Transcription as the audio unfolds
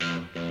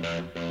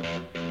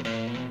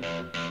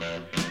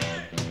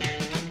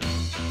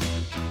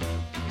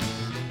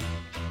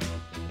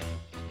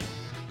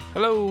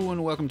Hello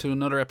and welcome to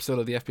another episode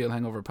of the FPL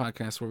Hangover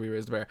podcast where we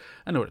raise the bar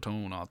and know the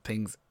tone, all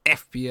things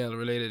FPL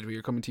related. We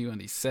are coming to you on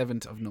the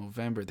 7th of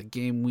November. The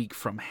game week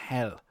from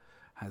hell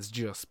has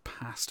just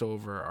passed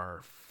over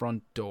our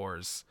front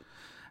doors.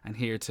 And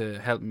here to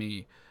help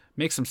me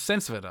make some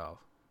sense of it all,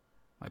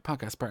 my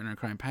podcast partner in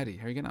crime, Paddy.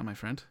 How are you getting on, my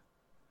friend?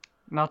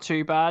 Not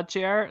too bad,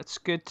 Jer. It's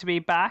good to be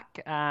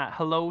back.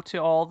 Hello to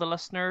all the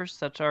listeners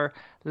that are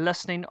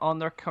listening on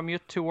their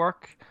commute to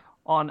work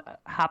on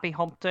Happy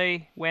Hump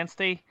Day,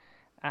 Wednesday.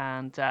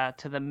 And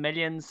to the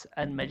millions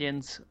and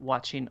millions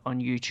watching on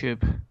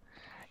YouTube.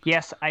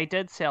 Yes, I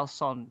did sell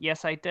Son.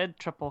 Yes, I did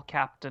triple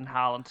captain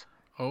Haaland.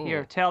 Oh.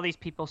 Here, tell these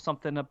people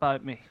something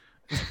about me.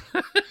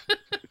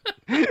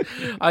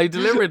 I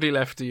deliberately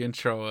left the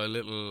intro a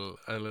little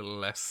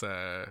less,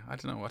 I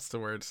don't know, what's the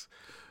word?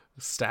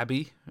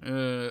 Stabby.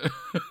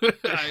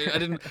 I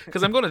didn't,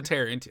 because I'm going to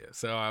tear into you.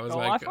 So I was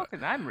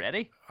I'm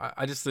ready.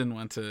 I just didn't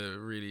want to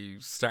really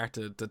start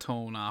the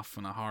tone off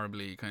in a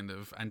horribly kind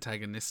of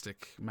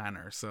antagonistic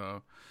manner.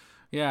 So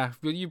yeah,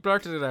 but you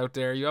blurted it out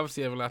there. You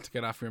obviously have a lot to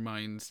get off your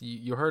mind.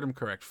 You heard him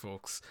correct,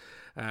 folks.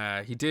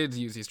 He did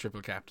use his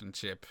triple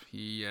captainship.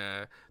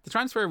 The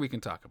transfer we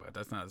can talk about.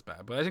 That's not as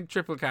bad. But I think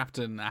triple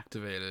captain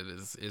activated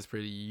is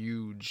pretty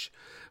huge.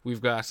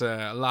 We've got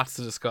lots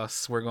to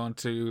discuss. We're going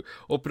to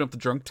open up the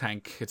drunk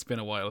tank. It's been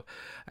a while.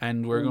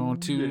 And we're going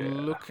to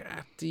look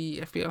at the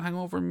FPL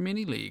Hangover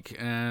Mini League.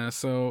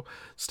 So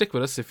stick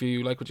with us. If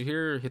you like what you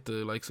hear, hit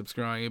the like,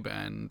 subscribe,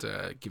 and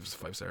give us a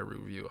 5-star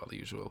review. All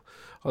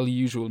the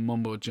usual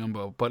mumbo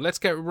jumbo. But let's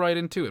get right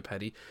into it,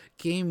 Paddy.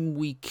 Game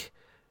week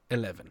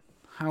 11.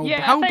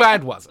 How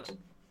bad was it?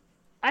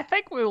 I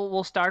think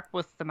we'll start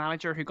with the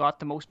manager who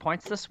got the most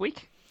points this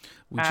week.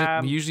 We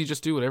usually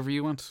just do whatever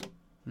you want.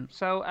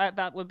 So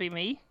that would be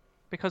me,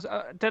 because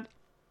I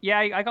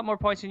got more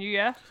points than you.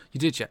 Yeah, you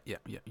did. Yeah,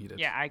 you did.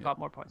 Yeah, I got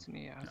more points than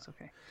you. Yeah, it's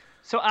okay.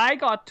 So I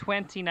got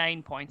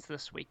 29 points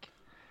this week.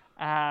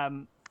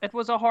 It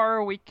was a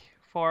horror week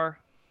for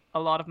a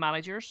lot of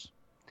managers,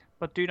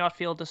 but do not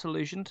feel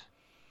disillusioned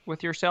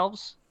with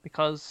yourselves,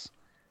 because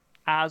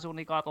Az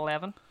only got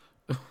 11.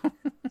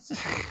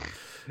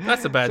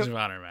 That's a badge of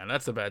honor, man.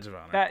 That's a badge of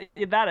honor.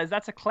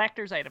 That's a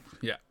collector's item.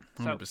 Yeah,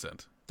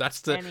 100%.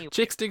 That's the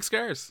chicks dig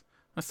scars.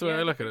 That's the way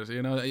I look at it.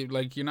 You know,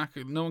 like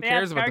no one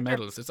cares about the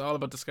medals. It's all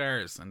about the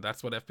scars, and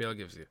that's what FPL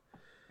gives you.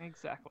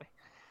 Exactly.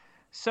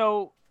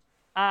 So,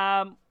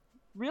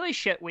 really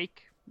shit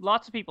week.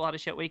 Lots of people had a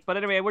shit week, but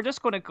anyway, we're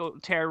just going to go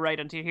tear right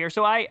into here.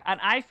 So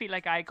I feel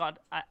like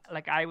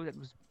I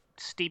was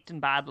steeped in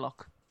bad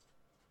luck.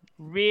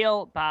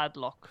 Real bad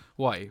luck.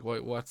 Why?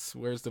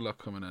 Where's the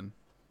luck coming in?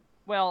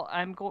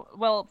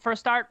 Well, for a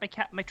start,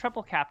 my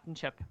triple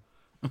captainship.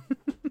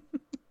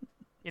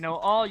 You know,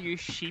 all you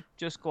sheep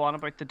just go on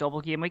about the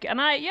double game week, and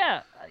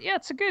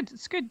it's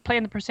good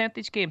playing the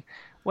percentage game,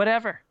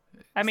 whatever.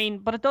 I mean,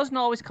 but it doesn't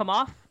always come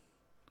off.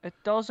 It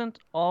doesn't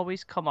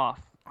always come off.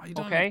 I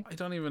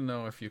don't even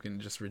know if you can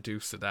just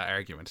reduce that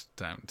argument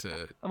down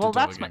to. Well,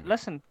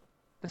 listen.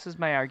 This is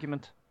my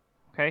argument,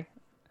 okay?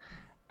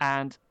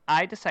 And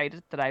I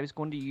decided that I was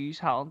going to use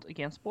Haaland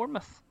against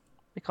Bournemouth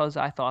because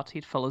I thought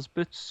he'd fill his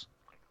boots.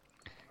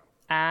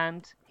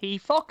 And he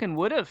fucking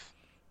would have.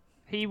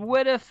 He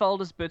would have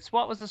filled his boots.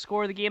 What was the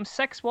score of the game?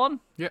 6-1?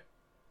 Yeah.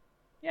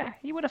 Yeah,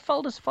 he would have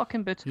filled his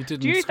fucking boots. You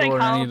didn't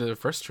score any of the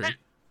first three.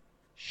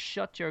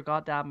 Shut your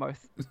goddamn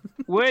mouth.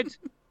 Would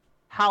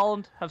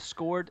Haaland have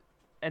scored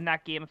in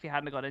that game if he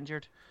hadn't got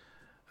injured?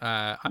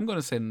 I'm going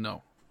to say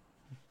no.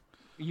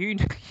 You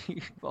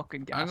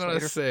fucking gaslighter. I'm going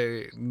to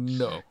say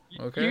no.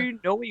 Okay. You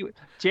know he would.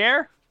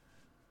 Jer?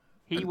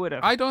 He would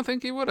have. I don't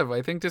think he would have.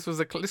 I think this was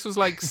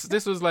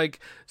like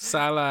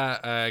Salah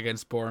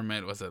against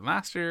Bournemouth. Was it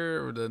last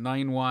year or the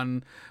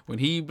 9-1 when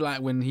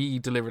he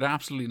delivered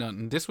absolutely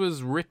nothing? This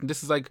was written.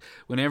 This is like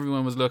when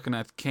everyone was looking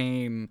at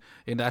Kane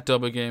in that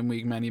double game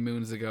week many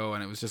moons ago,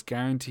 and it was just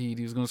guaranteed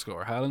he was going to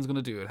score. Haaland's going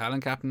to do it.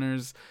 Haaland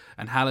captainers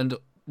and Haaland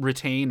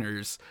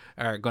retainers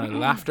are going to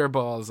laugh their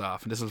balls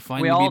off, and this will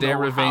finally be their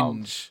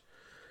revenge.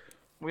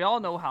 We all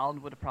know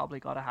Haaland would have probably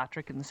got a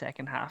hat-trick in the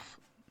second half,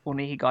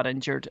 only he got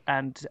injured,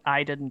 and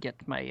I didn't get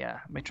my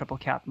triple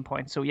captain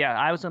point. So yeah,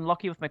 I was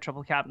unlucky with my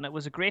triple captain. It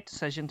was a great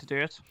decision to do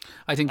it.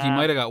 I think he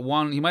might have got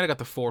one. He might have got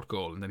the fourth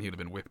goal, and then he'd have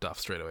been whipped off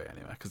straight away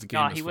anyway, because the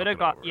game. He would have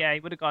got over. Yeah, he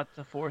would have got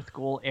the fourth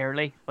goal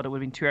early, but it would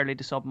have been too early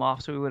to sub him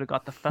off, so he would have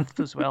got the fifth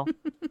as well.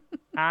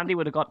 And he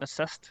would have got an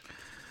assist,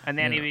 and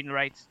then he'd been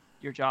right.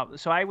 Your job.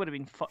 So I would have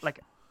been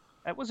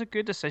it was a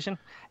good decision.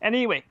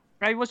 Anyway,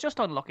 I was just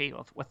unlucky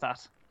with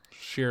that.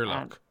 Sheer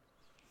luck.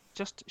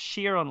 Just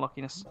sheer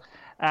unluckiness.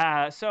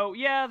 So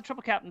yeah, the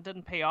triple captain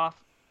didn't pay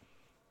off.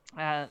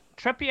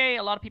 Trippier,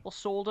 a lot of people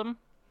sold him.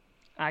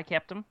 I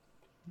kept him.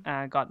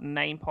 Got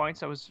 9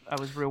 points. I was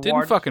rewarded.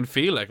 Didn't fucking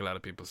feel like a lot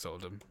of people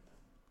sold him.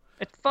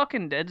 It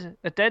fucking did.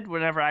 It did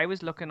whenever I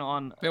was looking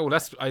on. Yeah, well,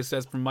 I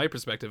says from my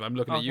perspective, I'm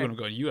looking at you and I'm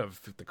going, you have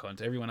the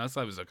cunt. Everyone else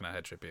I was looking at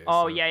had Trippier.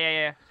 Oh, so.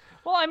 Yeah.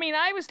 Well, I mean,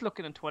 I was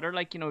looking on Twitter,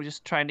 like, you know,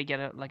 just trying to get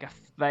a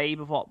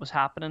vibe of what was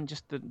happening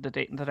just the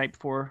night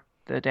before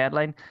the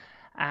deadline.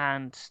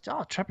 and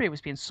Trippier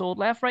was being sold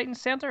left, right, and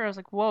centre. I was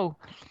like, whoa.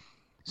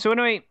 So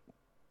anyway,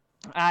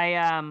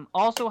 I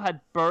also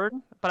had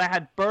Burn, but I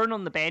had Burn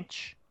on the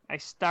bench. I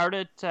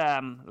started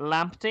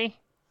Lamptey,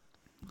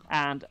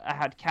 and I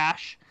had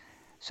Cash.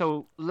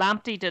 So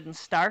Lamptey didn't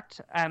start,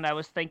 and I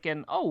was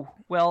thinking, oh,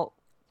 well,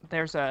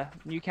 there's a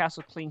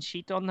Newcastle clean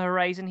sheet on the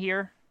horizon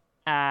here,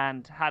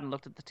 and hadn't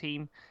looked at the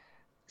team.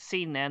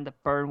 Seen then that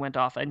Burn went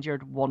off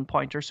injured,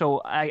 1-pointer.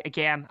 So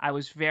I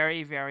was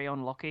very, very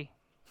unlucky.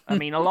 I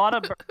mean, a lot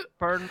of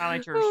Burn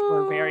managers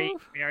were very,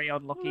 very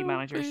unlucky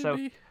managers. So,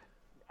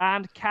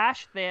 and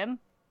Cash then,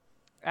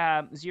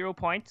 0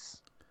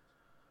 points.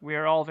 We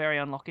are all very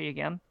unlucky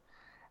again.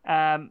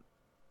 Then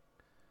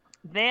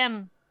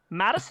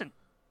Madison.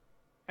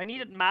 I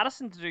needed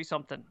Madison to do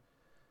something,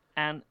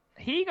 and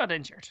he got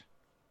injured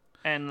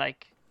in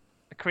like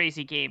a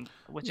crazy game,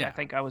 which I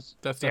think I was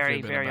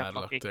very, very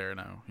unlucky. Luck there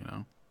now, you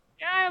know.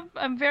 Yeah,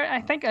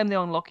 I think I'm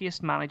the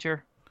unluckiest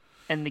manager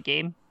in the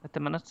game at the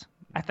minute.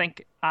 I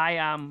think I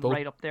am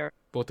right up there.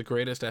 Both the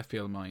greatest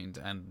FPL mind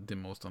and the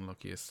most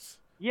unluckiest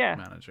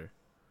manager.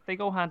 They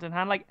go hand in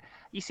hand. Like,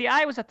 you see,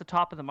 I was at the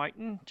top of the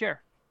mountain, Jer.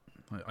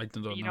 I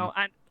don't know. You know,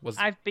 and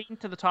I've been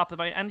to the top of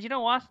the mountain, and you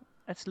know what?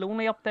 It's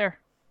lonely up there.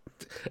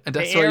 And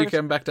that's why you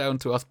came back down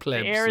to us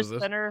plebs. The air is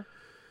thinner,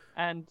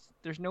 and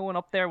there's no one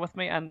up there with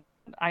me, and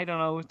I don't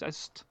know.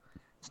 It's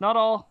not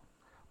all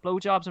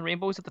blowjobs and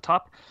rainbows at the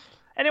top.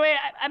 Anyway,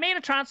 I made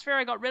a transfer.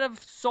 I got rid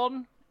of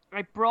Son.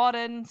 I brought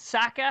in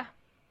Saka,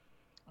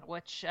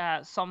 which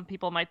some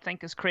people might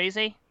think is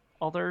crazy.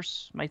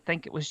 Others might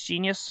think it was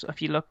genius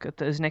if you look at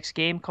his next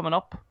game coming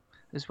up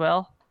as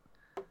well.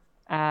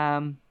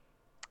 I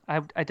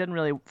didn't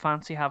really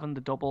fancy having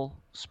the double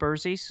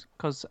Spursies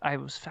because I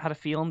had a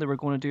feeling they were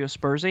going to do a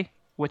Spursy,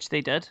 which they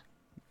did.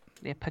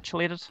 They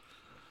capitulated.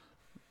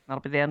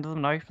 That'll be the end of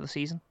them now for the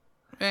season.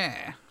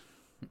 Yeah.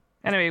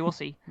 Anyway, we'll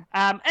see.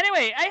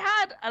 Anyway, I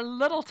had a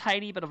little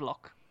tiny bit of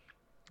luck.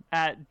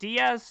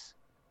 Diaz,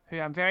 who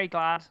I'm very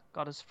glad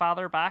got his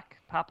father back,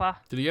 Papa.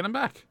 Did he get him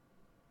back?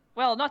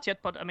 Well, not yet,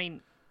 but I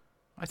mean,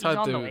 he's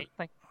on the way.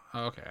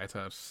 Oh, okay, I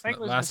thought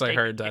last I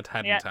heard that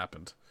hadn't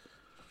happened.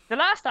 The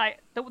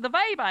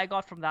vibe I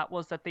got from that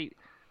was that they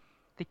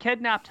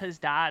kidnapped his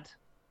dad,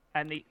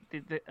 and the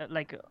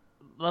like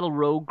a little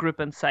rogue group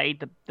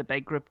inside the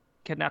big group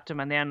kidnapped him,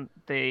 and then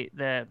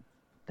the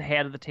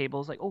head of the table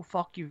was like, "Oh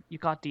fuck, you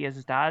got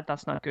Diaz's dad.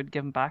 That's not good.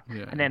 Give him back."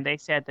 Yeah. And then they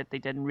said that they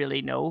didn't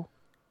really know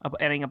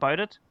anything about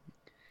it.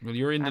 Well,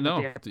 you're in the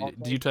know.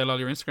 Do you tell all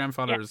your Instagram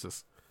followers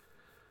this?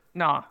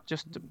 No,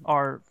 just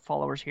our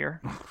followers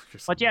here.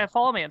 But yeah,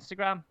 follow me on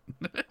Instagram.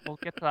 We'll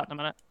get to that in a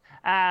minute.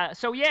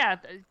 So yeah,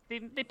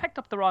 they picked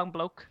up the wrong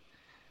bloke.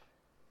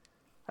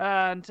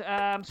 And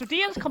so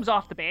Diaz comes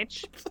off the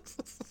bench.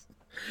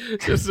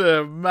 Just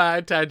a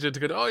mad tangent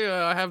to go, oh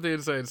yeah, I have the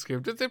inside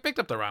scoop. They picked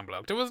up the wrong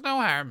bloke. There was no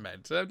harm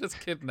meant. I'm just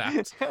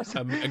kidnapped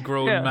a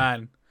grown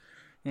man.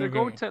 They're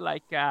going to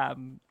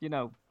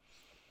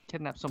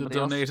kidnap somebody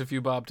else. Donate a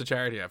few bob to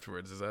charity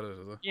afterwards. Is that it?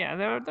 Is it? Yeah,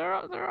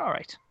 they're all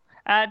right.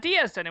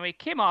 Diaz anyway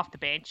came off the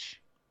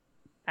bench,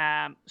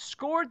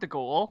 scored the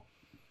goal,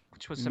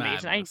 which was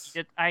amazing.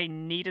 I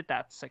needed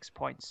that 6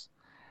 points.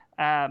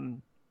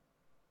 Then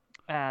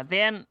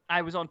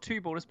I was on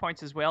 2 bonus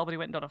points as well, but he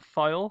went and done a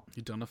foul.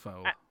 He done a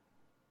foul.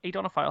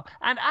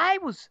 And I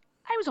was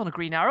on a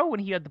green arrow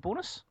when he had the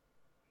bonus.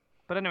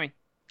 But anyway,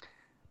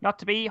 not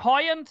to be.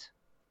 Hoyland,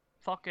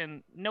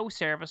 fucking no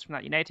service from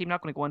that United team.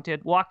 Not going to go into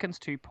it. Watkins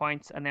 2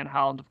 points, and then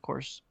Haaland, of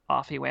course,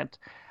 off he went.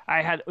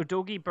 I had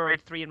Udogie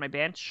buried 3 in my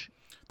bench.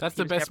 That's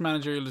the best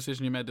managerial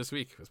decision you made this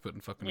week, was putting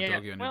fucking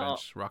Udogie on your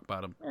bench. Rock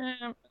bottom.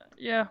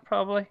 Yeah,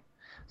 probably.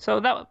 So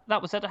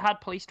that was it. I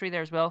had Pellistri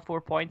there as well,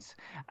 4 points.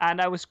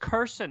 And I was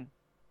cursing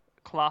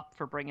Klopp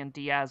for bringing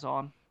Diaz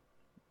on.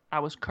 I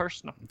was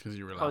cursing him. Because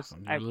you were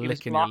laughing. You were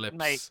licking your lips.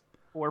 My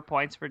 4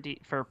 points for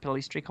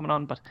Pellistri coming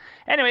on. But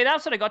anyway,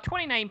 that's what I got.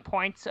 29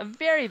 points. A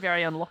very,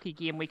 very unlucky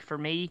game week for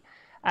me.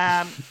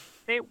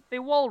 They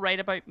will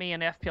write about me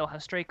in FPL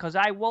history because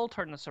I will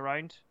turn this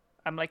around.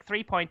 I'm like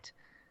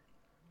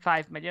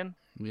 3.5 million.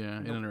 Yeah,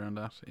 in and around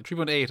that.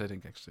 3.8, I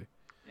think, actually.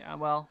 Yeah,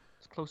 well,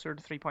 it's closer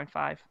to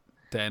 3.5.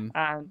 10.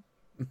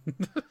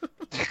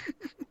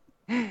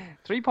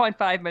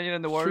 3.5 million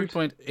in the world.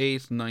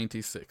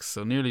 3.896,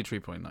 so nearly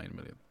 3.9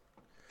 million.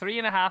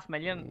 3.5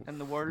 million in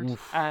the world.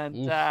 Oof, and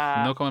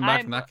no coming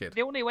back from that kid.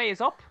 The only way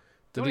is up.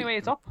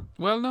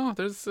 Well, no,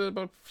 there's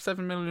about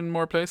 7 million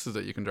more places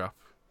that you can drop.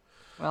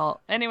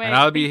 Well, anyway. And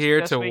I'll be here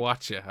to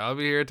watch you. I'll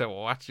be here to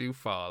watch you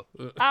fall.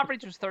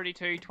 Average was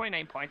 32,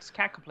 29 points.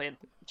 Can't complain.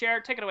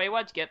 Jared, take it away.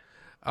 What'd you get?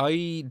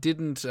 I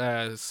didn't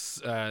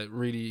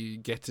really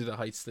get to the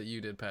heights that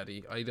you did,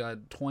 Paddy. I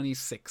had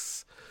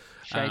 26.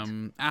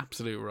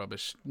 Absolute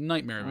rubbish.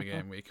 Nightmare of a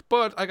game week.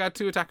 But I got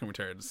 2 attacking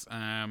returns.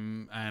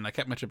 And I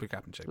kept my triple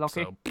captainship.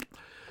 Lucky. So.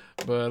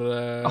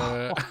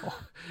 But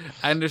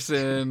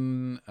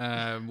Anderson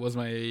was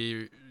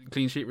my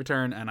clean sheet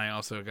return, and I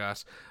also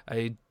got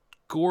a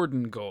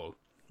Gordon goal,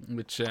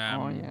 Which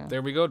yeah.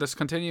 there we go. Just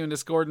continuing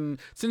this Gordon.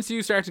 Since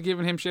you started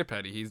giving him shit,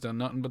 Paddy, he's done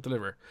nothing but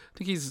deliver. I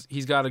think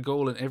he's got a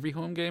goal in every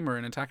home game or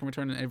an attack and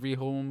return in every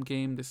home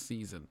game this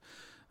season.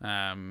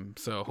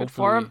 So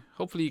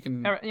hopefully you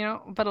can, a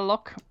bit of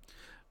luck.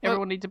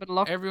 Everyone needs a bit of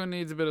luck. Everyone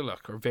needs a bit of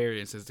luck, or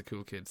variance, as the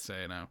cool kids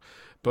say now.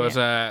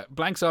 But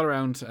blanks all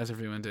around, as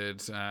everyone did.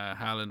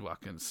 Haaland,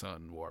 Watkins,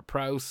 Son,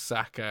 Ward-Prowse,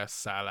 Saka,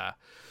 Salah,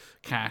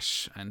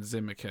 Cash, and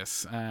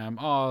Tsimikas.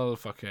 All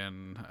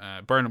fucking...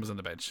 Burnham was on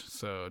the bench,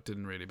 so it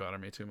didn't really bother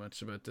me too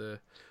much about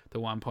the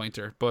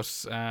one-pointer.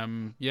 But, I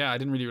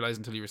didn't really realise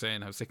until you were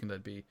saying how sickened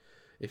I'd be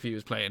if he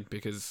was playing,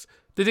 because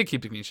they did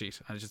keep the clean sheet.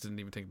 I just didn't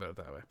even think about it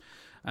that way.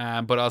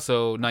 But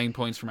also 9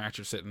 points from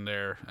Archer sitting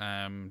there.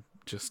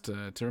 Just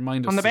to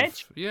remind us on the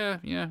bench.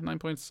 9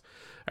 points.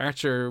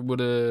 Archer would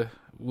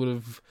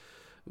have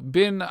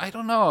been. I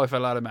don't know if a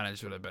lot of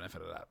managers would have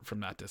benefited from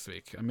that this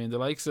week. I mean, the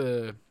likes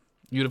of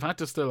you'd have had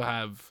to still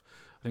have.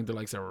 I think the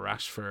likes of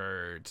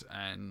Rashford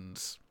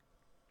and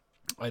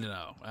I don't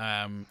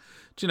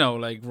know.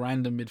 Like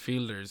random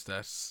midfielders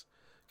that's.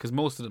 Because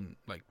most of them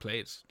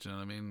played, do you know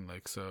what I mean?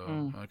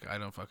 I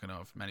don't fucking know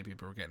if many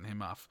people were getting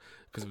him off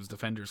because it was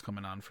defenders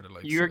coming on for the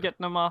likes. You're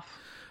getting him off.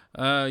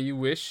 You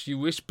wish,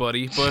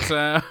 buddy.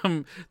 But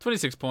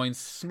 26 points,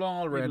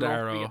 small red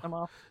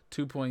arrow,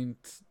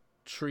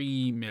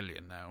 2.3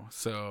 million now.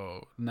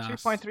 So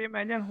 2.3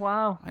 million.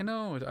 Wow. I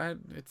know.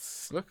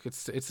 It's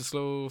a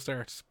slow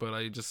start, but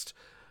I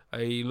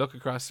look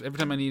across every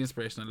time I need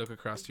inspiration. I look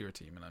across to your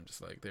team, and I'm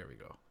just like, there we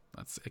go.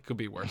 It could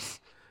be worse.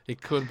 It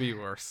could be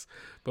worse,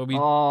 but we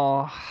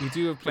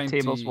do have plenty.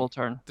 The tables will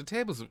turn. The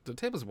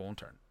tables won't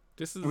turn.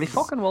 We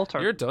fucking will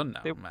turn. You're done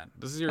now, man.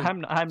 This is your. I'm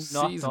not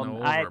season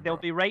done. over, they'll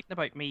be writing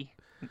about me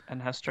in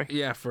history.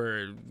 Yeah,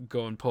 for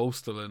going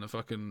postal in a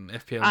fucking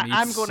FPL.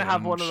 I'm going to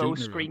have one of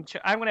those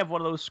screenshots. I'm going to have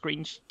one of those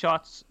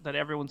screenshots that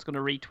everyone's going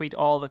to retweet.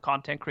 All the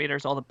content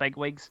creators, all the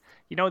bigwigs.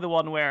 You know the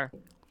one where,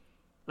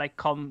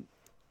 come,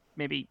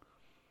 maybe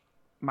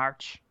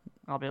March.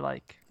 I'll be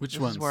like, which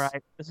one?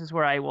 This is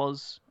where I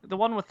was. The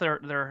one with their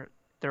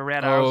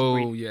red arrows.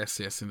 Oh yes,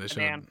 in the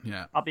show.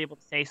 Yeah. I'll be able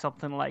to say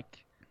something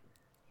like,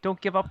 "Don't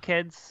give up,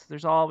 kids.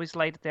 There's always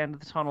light at the end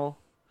of the tunnel.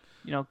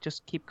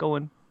 Just keep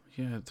going."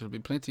 Yeah, there'll be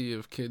plenty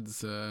of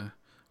kids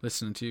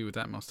listening to you with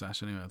that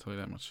mustache. Anyway, I'll tell you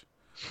that much.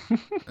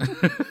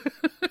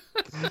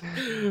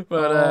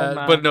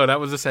 But no,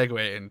 that was a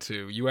segue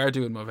into you are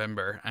doing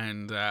Movember,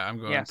 and I'm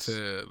going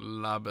to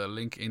lob a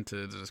link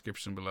into the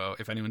description below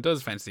if anyone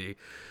does fancy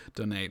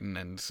donating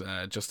and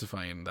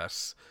justifying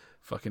that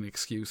fucking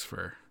excuse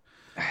for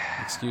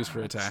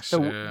Atash.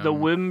 The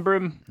womb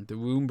broom. The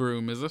womb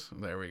broom, is it?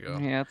 There we go.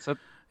 Yeah, it's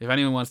If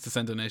anyone wants to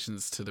send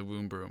donations to the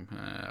womb broom,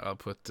 I'll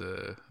put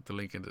the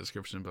link in the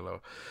description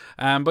below.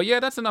 But yeah,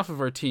 that's enough of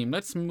our team.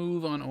 Let's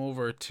move on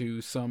over to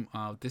some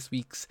of this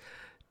week's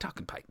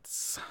Talking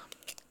Pints.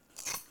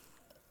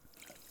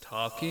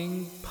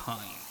 Talking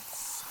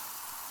Pints.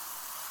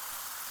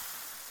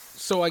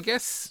 So I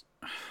guess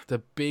the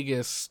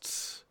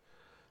biggest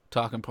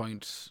talking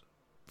point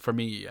for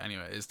me,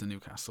 anyway, is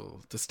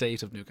the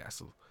state of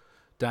Newcastle.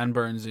 Dan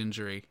Burns'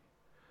 injury.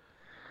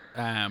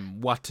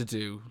 What to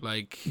do?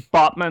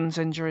 Botman's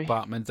injury.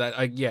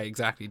 Yeah,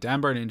 exactly.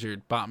 Dan Burn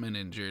injured, Botman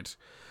injured.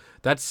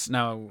 That's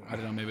now, I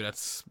don't know, maybe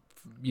that's,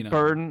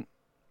 Burn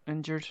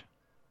injured.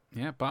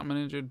 Yeah,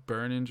 Botman injured,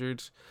 Burn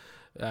injured.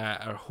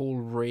 A whole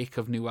rake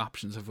of new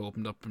options have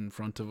opened up in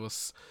front of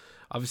us.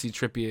 Obviously,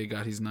 Trippier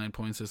got his 9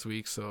 points this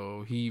week,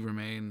 so he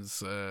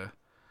remains,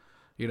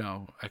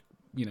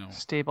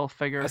 stable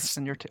figure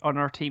on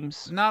our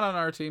teams. Not on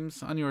our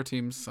teams, on your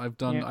teams. I'm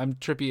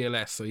Trippier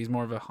less, so he's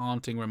more of a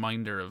haunting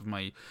reminder of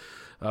my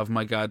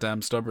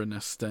goddamn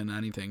stubbornness than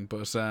anything.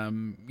 But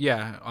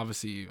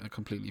obviously a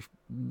completely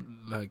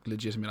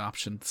legitimate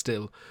option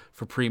still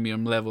for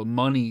premium level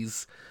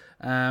monies.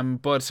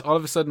 But all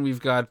of a sudden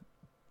we've got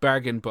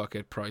bargain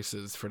bucket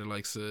prices for the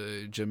likes of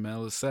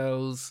Jamel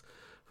Lascelles,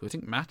 who I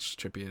think matched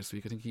Trippier this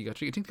week. I think he got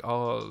 3. I think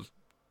all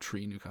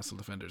 3 Newcastle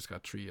defenders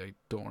got 3. I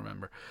don't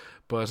remember,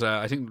 but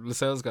I think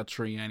Lascelles got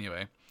 3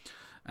 anyway,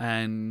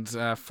 and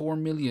 4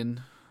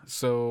 million.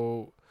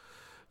 So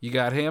you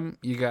got him.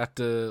 You got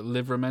the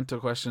Livramento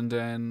question.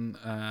 Then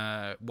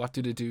what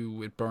do they do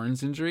with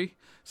Burns' injury?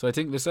 So I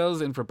think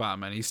Lascelles in for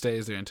Batman. He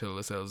stays there until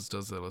Lascelles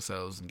does the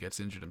Lascelles and gets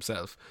injured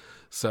himself.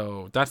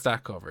 So that's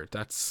that covered.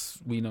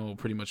 We know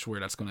pretty much where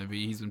that's going to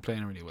be. He's been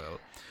playing really well.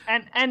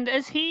 And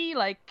is he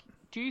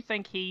do you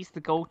think he's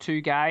the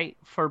go-to guy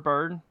for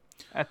Burn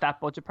at that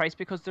budget price?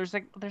 Because there's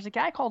a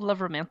guy called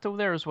Livramento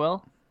there as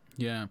well.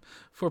 Yeah,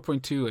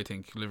 4.2 I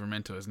think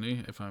Livramento, isn't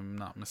he? If I'm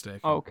not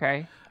mistaken.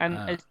 Okay,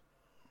 and is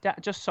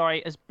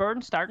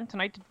Burn starting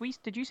tonight?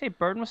 Did you say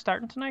Burn was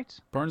starting tonight?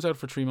 Burn's out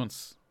for 3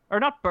 months. Or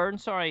not Burn?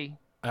 Sorry.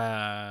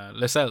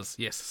 Lascelles,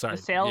 yes, sorry.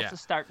 Lascelles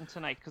is starting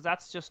tonight, because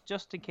that's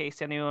just in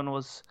case anyone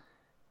was,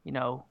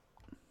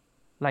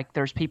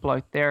 there's people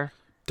out there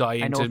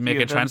dying to make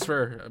a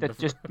transfer. That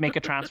just make a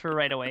transfer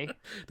right away.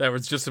 That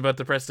was just about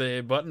to press the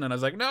button, and I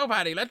was like, no,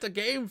 Paddy, let the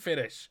game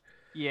finish.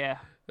 Yeah.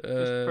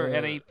 just for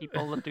any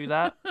people that do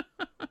that.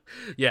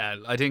 Yeah,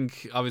 I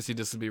think obviously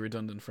this will be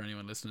redundant for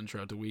anyone listening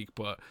throughout the week,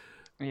 but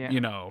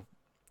Yeah.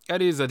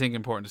 It is, I think,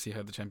 important to see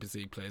how the Champions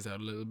League plays out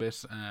a little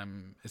bit,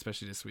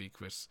 especially this week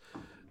with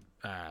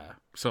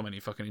so many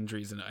fucking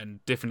injuries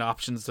and different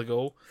options to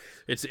go.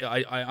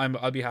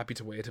 I'll be happy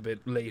to wait a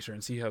bit later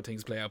and see how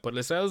things play out. But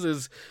Lascelles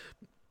is,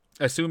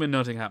 assuming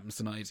nothing happens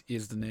tonight,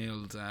 is the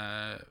nailed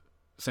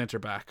centre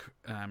back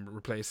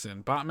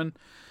replacing Botman,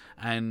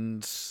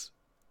 and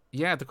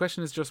yeah, the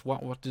question is just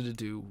what did it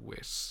do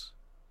with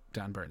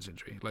Dan Burns'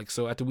 injury?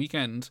 So at the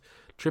weekend,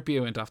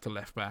 Trippier went off the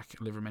left back,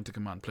 Livramento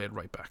come on, played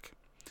right back.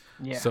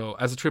 Yeah. So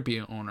as a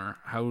Trippier owner,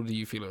 how do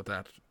you feel about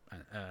that,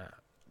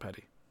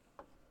 Paddy?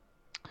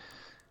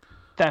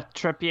 That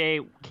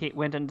Trippier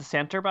went into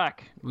centre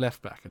back?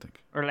 Left back, I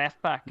think. Or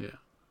left back? Yeah.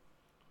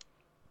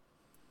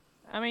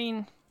 I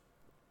mean,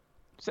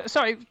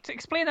 sorry, to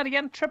explain that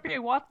again. Trippier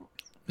what?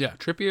 Yeah,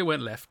 Trippier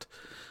went left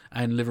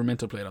and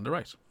Livramento played on the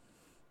right.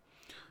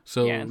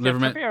 So yeah,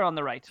 Trippier on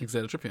the right.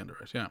 Instead of Trippier on the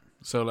right, yeah.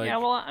 So yeah,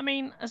 well, I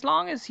mean, as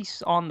long as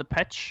he's on the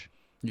pitch,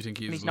 you think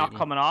he's not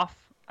coming off,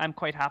 I'm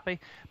quite happy.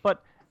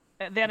 But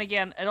then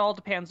again, it all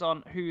depends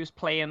on who is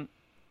playing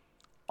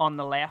on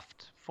the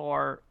left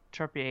for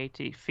Trippier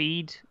to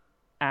feed,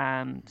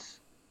 and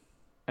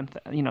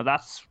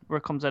that's where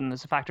it comes in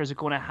as a factor. Is it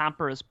going to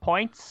hamper his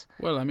points?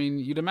 Well, I mean,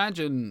 you'd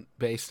imagine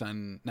based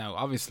on now,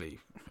 obviously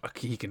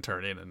he can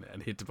turn in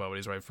and hit the ball with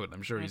his right foot. And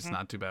I'm sure he's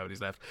not too bad with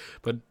his left.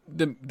 But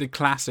the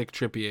classic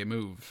Trippier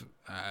move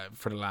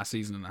for the last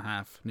season and a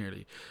half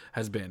nearly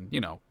has been,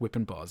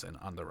 whipping balls in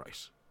on the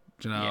right.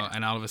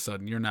 And all of a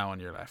sudden you're now on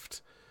your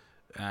left.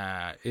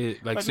 But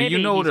so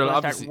maybe they'll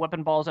obviously start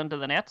whipping balls into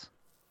the net.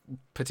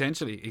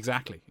 Potentially,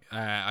 exactly.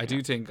 I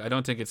don't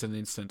think it's an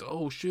instant.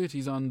 Oh shit,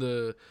 he's on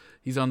the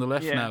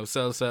left now.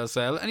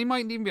 Sell, and he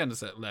might even be on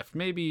the left.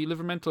 Maybe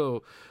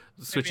Livramento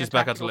switches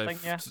back out to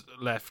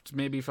left.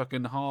 Maybe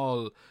fucking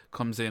Hall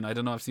comes in. I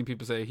don't know. I've seen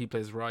people say he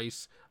plays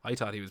right. I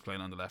thought he was playing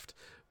on the left,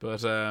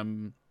 but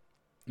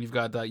you've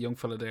got that young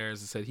fella there.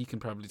 As I said, he can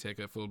probably take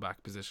a full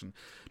back position.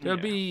 It'll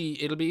be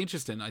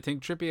interesting. I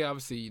think Trippier,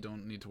 obviously, you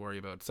don't need to worry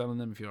about selling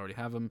them if you already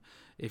have him.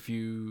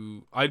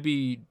 I'd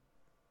be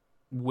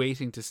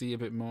waiting to see a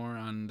bit more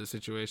on the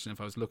situation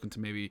if I was looking to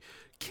maybe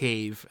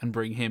cave and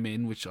bring him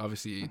in, which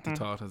obviously the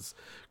thought has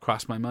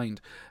crossed my mind.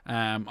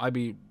 I'd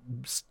be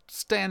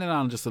standing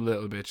on just a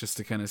little bit just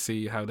to kind of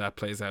see how that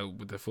plays out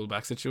with the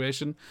fullback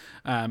situation.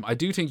 I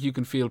do think you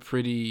can feel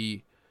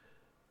pretty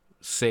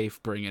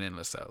safe bringing in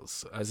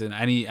Lascelles, as in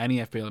any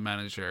FPL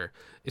manager,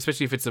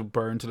 especially if it's a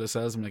burn to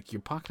Lascelles. I'm like,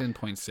 you're pocketing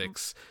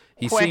 0.6.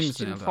 He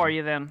seems nailed for on.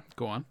 You then.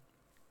 Go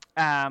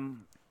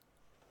on.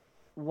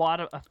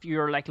 What if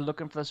you're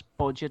looking for this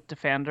budget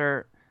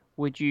defender?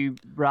 Would you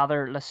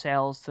rather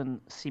Lascelles than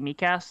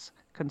Tsimikas,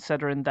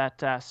 considering that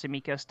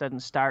Tsimikas didn't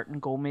start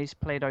and Gomez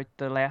played out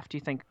the left? Do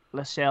you think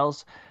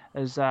Lascelles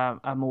is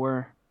a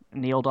more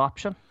nailed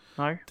option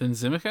now than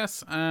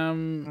Tsimikas?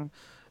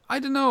 I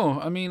don't know.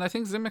 I mean, I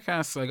think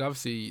Tsimikas,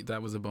 obviously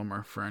that was a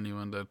bummer for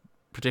anyone that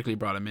particularly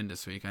brought him in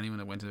this week. Anyone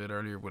that went to it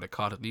earlier would have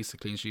caught at least a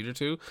clean sheet or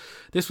two.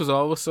 This was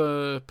always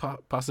a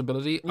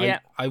possibility. Yeah.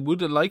 I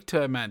would have liked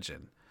to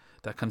imagine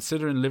that,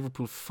 considering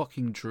Liverpool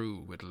fucking drew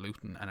with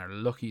Luton and are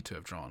lucky to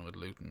have drawn with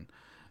Luton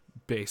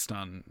based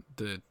on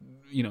the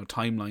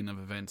timeline of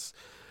events,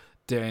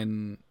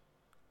 then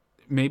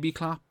maybe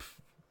Klopp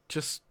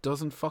just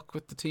doesn't fuck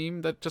with the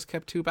team that just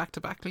kept 2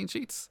 back-to-back clean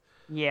sheets.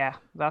 Yeah,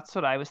 that's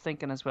what I was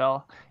thinking as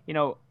well.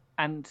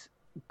 And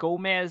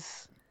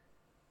Gomez,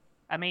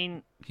 I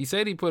mean, he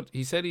said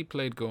he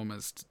played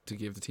Gomez to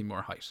give the team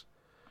more height.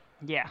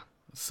 Yeah.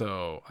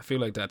 So I feel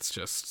like that's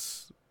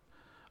just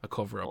a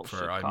cover up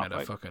for I met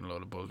a fucking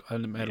load of bull. I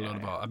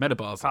met a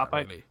balls out,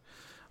 really.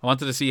 I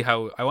wanted to see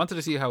how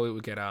it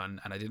would get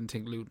on, and I didn't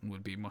think Luton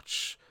would be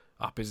much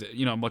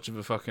much of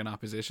a fucking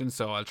opposition,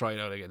 so I'll try it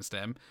out against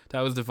them.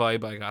 That was the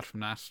vibe I got from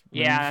that.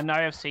 Yeah, and now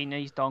I've seen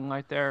he's dung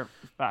out there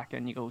back,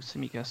 and you go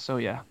Tsimikas. So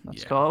yeah,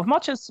 let's go. How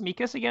much is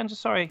Tsimikas again?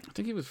 Just sorry. I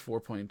think he was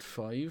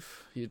 4.5.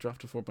 He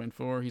dropped to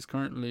 4.4. He's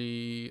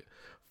currently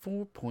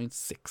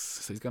 4.6.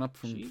 So he's gone up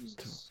from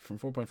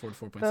 4.4 to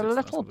 4.6. The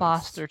little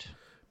bastard.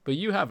 But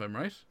you have him,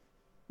 right?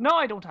 No,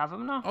 I don't have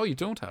him. No. Oh, you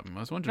don't have him. I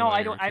was wondering. No,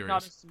 I don't. I'm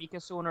not a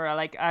Tsimikas owner.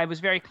 I was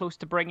very close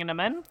to bringing him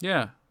in.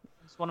 Yeah.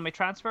 It's one of my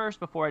transfers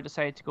before I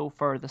decided to go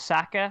for the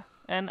Saka,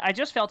 and I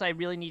just felt I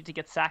really needed to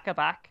get Saka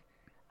back,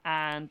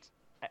 and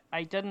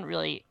I didn't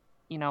really,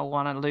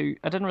 want to lose.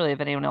 I didn't really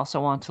have anyone else I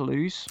wanted to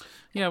lose.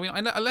 Yeah,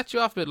 I let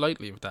you off a bit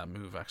lightly with that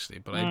move, actually,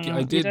 but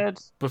I did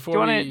before. Do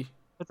you want to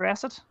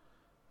address it?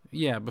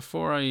 Yeah,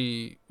 before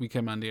we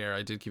came on the air,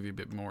 I did give you a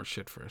bit more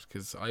shit for it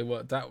because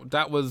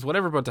that was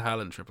whatever about the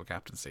Haaland triple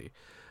captaincy.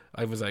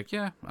 I was like,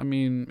 yeah, I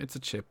mean, it's a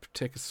chip.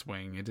 Take a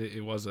swing.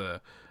 It was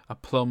a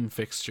plum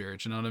fixture.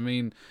 Do you know what I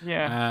mean?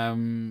 Yeah.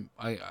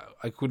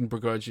 I couldn't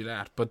begrudge you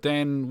that, but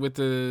then with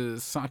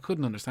I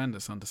couldn't understand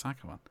this on the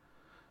Saka one.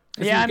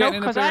 Yeah, I know,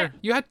 because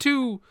you had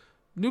two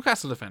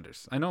Newcastle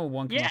defenders. I know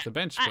one came Yeah, off the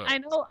bench, but I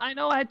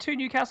know. I had two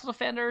Newcastle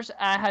defenders.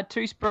 I had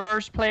two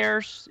Spurs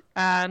players,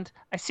 and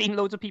I seen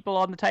loads of people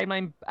on the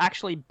timeline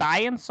actually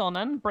buying Son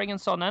in, bringing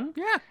Son in.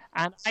 yeah.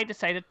 And I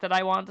decided that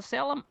I wanted to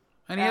sell him.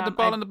 And he had the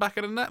ball in the back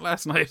of the net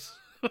last night.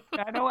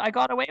 I know I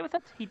got away with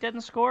it. He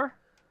didn't score.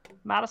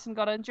 Madison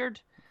got injured.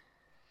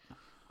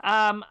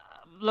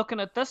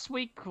 Looking at this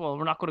week, well,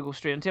 we're not going to go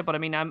straight into it, but I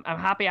mean, I'm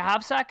happy I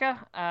have Saka.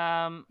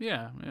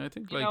 Yeah, I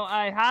think you know,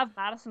 I have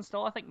Madison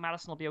still. I think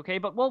Madison will be okay,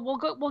 but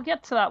we'll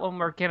get to that when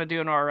we're kind of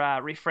doing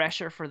our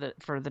refresher for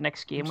the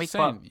next game week.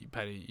 Saying,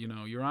 Paddy, you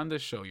know, you're on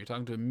this show. You're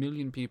talking to 1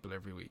 million people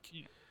every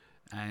week,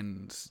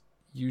 and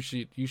you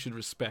should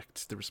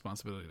respect the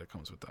responsibility that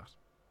comes with that.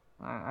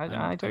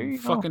 I do.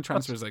 Fucking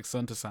transfers like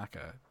Son to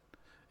Saka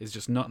is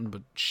just nothing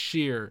but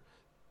sheer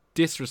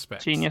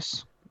disrespect.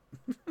 Genius.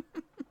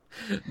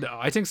 No,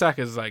 I think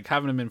Saka is like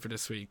having him in for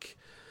this week.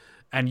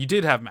 And you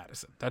did have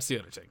Madison. That's the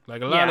other thing.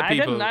 Like a lot of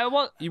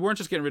people, you weren't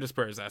just getting rid of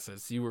Spurs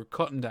assets. You were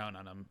cutting down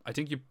on them. I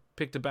think you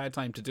picked a bad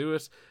time to do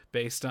it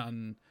based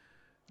on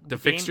the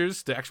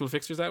fixtures, the actual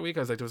fixtures that week. I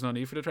was like, there was no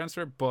need for the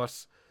transfer.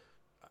 But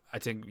I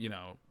think, you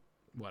know,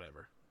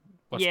 whatever.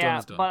 What's done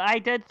is done. But I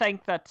did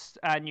think that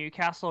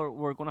Newcastle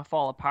were going to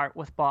fall apart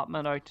with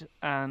Botman out.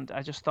 And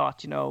I just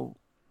thought, you know,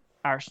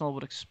 Arsenal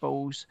would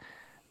expose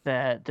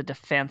the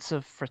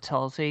defensive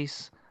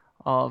fragilities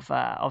of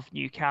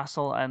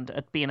Newcastle, and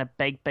it being a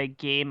big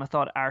game. I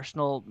thought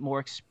Arsenal, more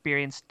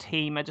experienced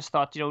team. I just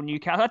thought, you know,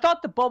 Newcastle, I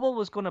thought the bubble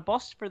was going to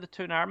bust for the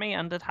Toon Army,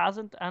 and it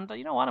hasn't. And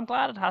you know what? I'm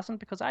glad it hasn't,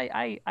 because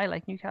I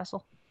like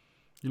Newcastle.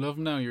 You love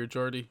them now. You're a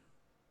Geordie.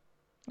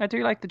 I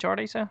do like the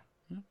Geordies, yeah.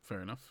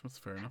 Fair enough. That's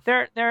fair enough.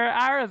 There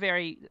are a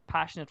very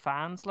passionate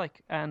fans,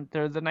 like, and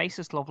they're the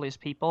nicest, loveliest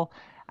people.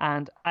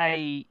 And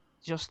I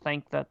just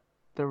think that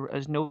there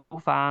is no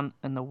fan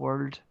in the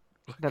world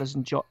that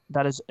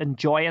is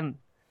enjoying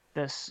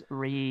this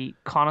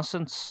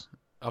reconnaissance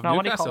of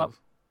Newcastle.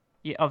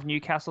 Of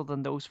Newcastle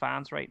than those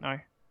fans right now.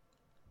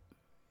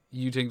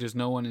 You think there's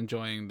no one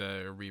enjoying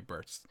the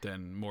rebirth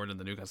more than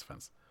the Newcastle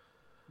fans?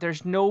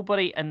 There's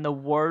nobody in the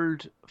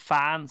world,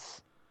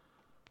 fans,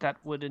 that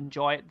would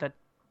enjoy it, that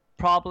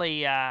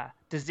probably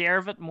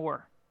deserve it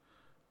more,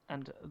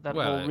 and that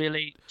will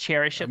really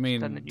cherish it. I mean,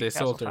 than the they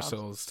sold their fans.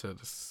 souls to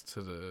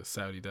the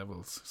Saudi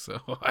devils,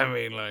 so I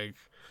mean, like,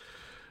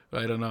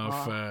 I don't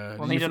know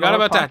if you forgot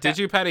about that, did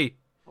you, Paddy?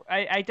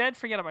 I did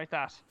forget about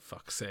that.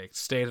 Fuck's sake.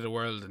 State of the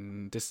world,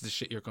 and this is the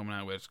shit you're coming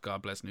out with.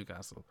 God bless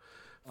Newcastle.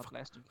 God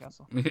bless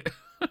Newcastle.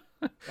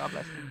 God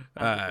bless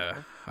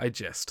you. I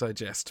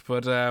jest.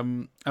 But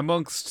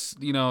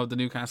amongst, you know, the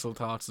Newcastle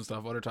thoughts and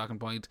stuff, other talking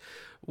point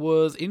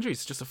was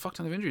injuries. Just a fuck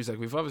ton of injuries. Like,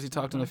 we've obviously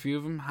talked on a few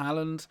of them.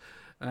 Haaland.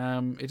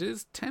 It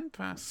is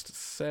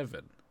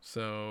 7:10.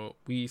 So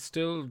we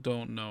still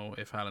don't know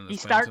if Haaland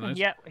is playing tonight.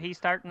 Yeah, he's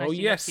starting. Oh,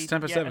 yes,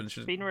 10:07. Yeah, it's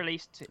been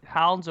released.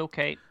 Haaland's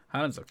okay.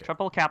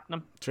 Triple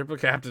captain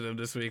him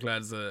this week,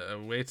 lads.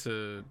 Away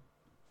to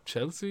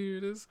Chelsea,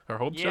 it is? Or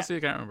home Chelsea? I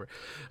can't remember.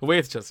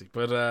 Away to Chelsea.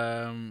 But,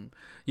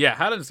 yeah,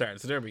 Haaland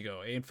started. So there we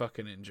go. Ain't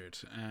fucking injured.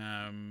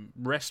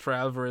 Rest for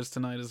Alvarez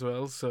tonight as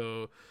well.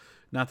 So,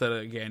 not that,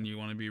 again, you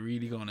want to be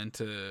really going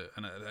into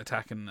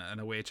attacking an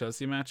away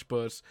Chelsea match.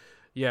 But,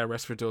 yeah,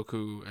 rest for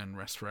Doku and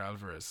rest for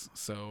Alvarez.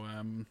 So,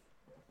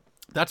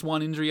 that's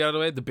one injury out of the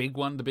way. The big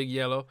one, the big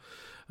yellow.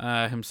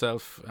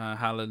 Himself,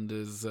 Haaland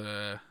is,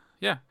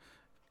 yeah.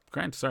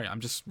 Grant, sorry, I'm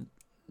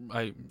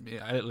a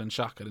little in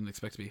shock. I didn't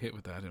expect to be hit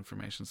with that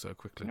information so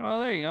quickly.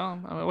 Well, there you go.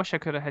 I wish I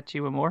could have hit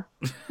you with more.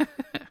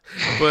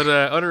 But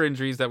other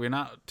injuries that we're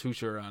not too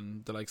sure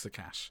on, the likes of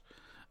Cash.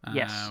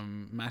 Yes.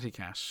 Matty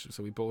Cash.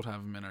 So we both have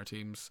him in our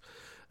teams.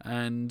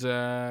 And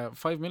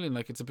 5 million,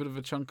 like, it's a bit of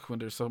a chunk when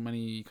there's so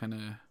many kind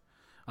of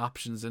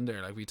options in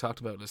there. Like, we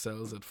talked about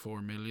Lascelles at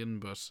 4 million,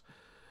 but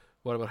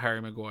what about Harry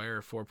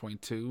Maguire,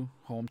 4.2,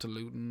 home to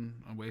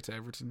Luton, away to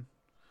Everton?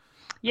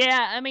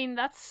 Yeah, I mean,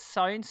 that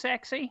sounds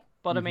sexy,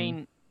 but I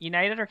mean,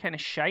 United are kind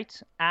of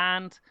shite,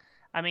 and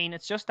I mean,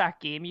 it's just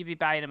that game you'd be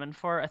buying them in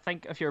for. I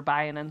think if you're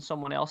buying in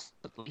someone else,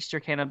 at least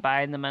you're kind of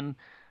buying them in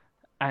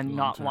and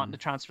not wanting to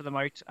transfer them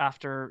out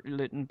after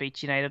Luton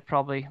beat United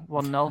probably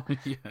 1-0.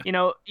 Yeah.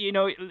 You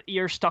know,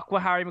 you're stuck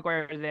with Harry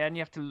Maguire. Then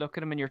you have to look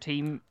at him in your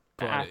team.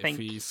 But I think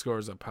if he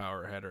scores a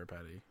power header,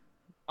 Paddy.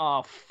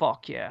 Oh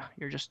fuck yeah!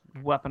 You're just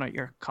whipping out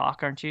your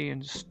cock, aren't you,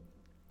 and just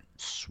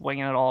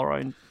swinging it all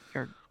around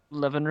your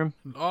living room.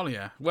 Oh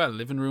yeah, well,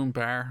 living room,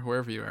 bar,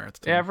 wherever you are at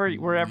the time.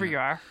 Wherever you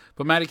are.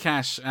 But Matty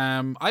Cash,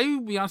 I'll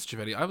be honest with you,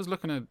 Paddy, I was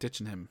looking at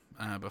ditching him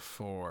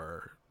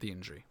before the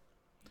injury.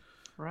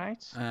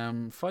 Right.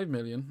 5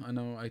 million.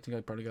 I think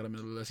I probably got him a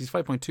little less. He's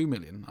 5.2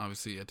 million,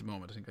 obviously, at the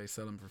moment. I think I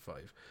sell him for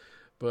 5.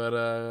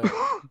 But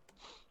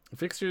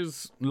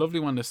fixtures, lovely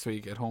one this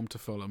week at home to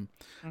Fulham,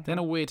 then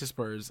away to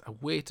Spurs,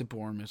 away to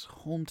Bournemouth,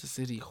 home to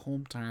City,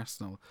 home to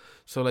Arsenal.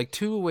 So like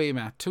two away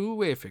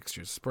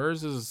fixtures.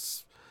 Spurs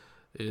is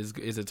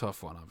a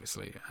tough one,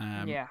 obviously.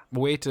 Yeah.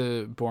 Away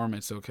to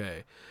Bournemouth's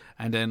okay,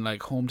 and then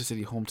like home to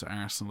City, home to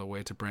Arsenal,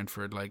 away to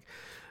Brentford. Like,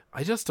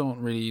 I just don't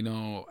really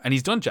know. And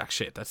he's done jack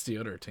shit. That's the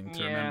other thing to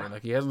Yeah. remember.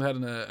 Like, he hasn't had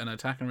an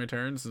attack and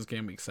return since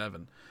game week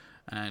 7.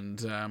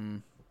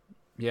 And,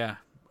 yeah,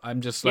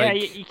 I'm just Yeah,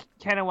 like... you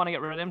kind of want to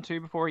get rid of him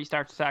too before he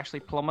starts to actually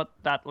plummet.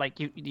 That like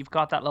you've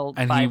got that little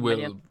And 5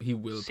 million he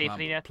will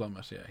safety net.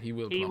 plummet. Yeah, he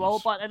will He plummet.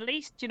 will, but at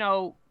least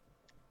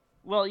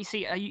well, you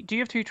see, do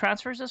you have 2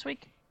 transfers this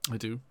week? I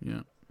do,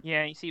 yeah.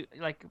 Yeah, you see,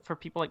 like for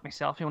people like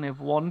myself who only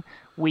have 1,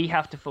 we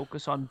have to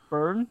focus on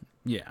Burn.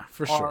 Yeah,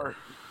 for sure.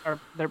 Or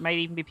there might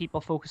even be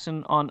people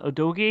focusing on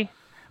Udogie,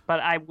 but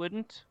I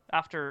wouldn't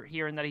after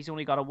hearing that he's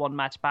only got a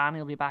 1-match ban.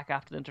 He'll be back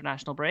after the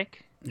international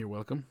break. You're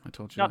welcome. I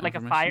told you. Not that like a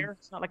information. fire.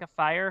 It's not like a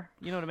fire.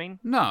 You know what I mean?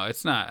 No,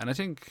 it's not. And I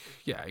think,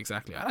 yeah,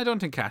 exactly. And I don't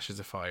think Cash is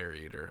a fire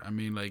either. I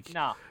mean, like,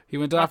 No, he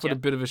went off with yet. a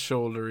bit of a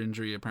shoulder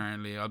injury,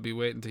 apparently. I'll be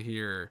waiting to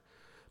hear.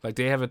 Like,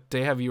 they have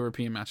a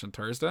European match on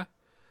Thursday.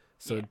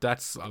 So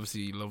that's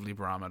obviously a lovely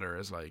barometer.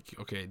 Is like,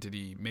 okay, did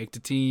he make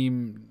the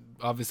team?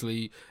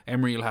 Obviously,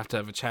 Emery will have to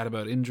have a chat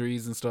about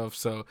injuries and stuff.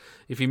 So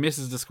if he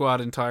misses the squad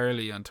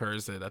entirely on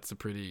Thursday, that's a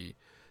pretty,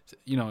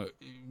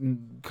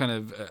 kind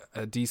of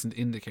a decent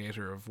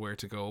indicator of where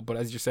to go. But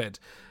as you said,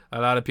 a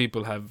lot of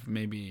people have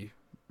maybe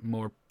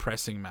more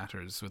pressing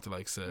matters with the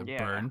likes of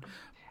Burn.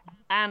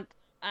 And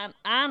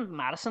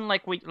Madison,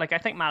 I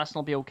think Madison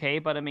will be okay,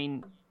 but I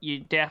mean, you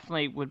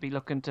definitely would be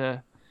looking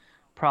to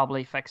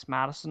probably fix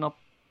Madison up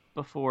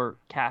before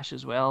Cash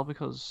as well,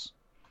 because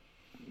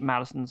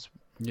Madison's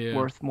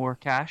worth more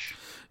cash.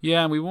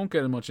 Yeah, and we won't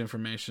get much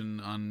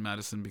information on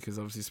Madison because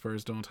obviously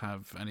Spurs don't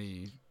have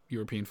any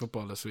European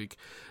football this week.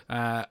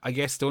 I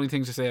guess the only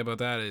thing to say about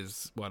that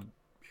is what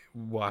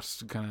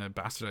kind of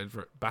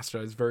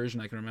bastardized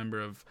version I can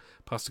remember of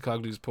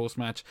Postecoglou's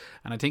post-match,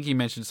 and I think he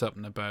mentioned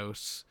something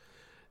about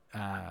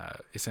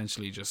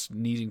essentially just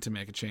needing to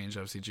make a change,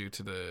 obviously due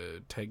to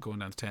the going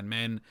down to 10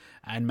 men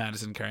and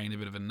Madison carrying a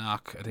bit of a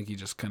knock. I think he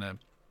just kind of,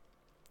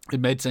 it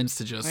made sense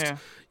to just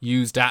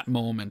use that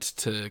moment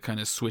to kind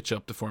of switch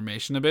up the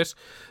formation a bit.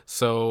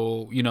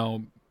 So,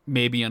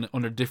 maybe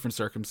under different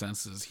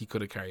circumstances he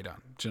could have carried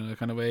on,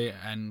 kind of way,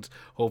 and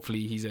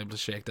hopefully he's able to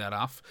shake that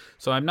off.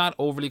 So I'm not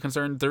overly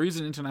concerned. There is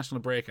an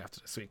international break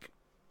after this week.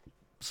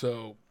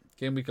 So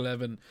game week 12,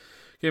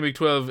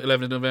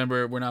 11th of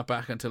November, we're not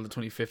back until the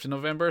 25th of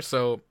November.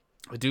 So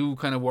I do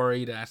kind of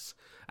worry that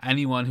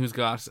anyone who's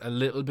got a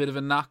little bit of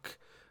a knock,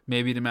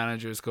 maybe the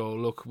managers go,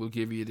 look, we'll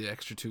give you the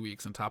extra 2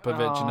 weeks on top of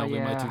it. We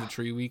might do the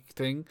 3-week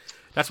thing.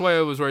 That's why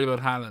I was worried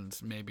about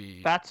Haaland,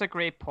 maybe. That's a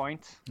great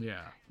point.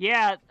 Yeah.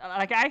 Yeah,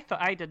 like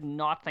I did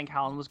not think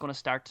Haaland was going to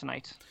start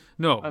tonight.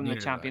 No, in the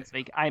Champions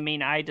League. I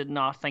mean, I did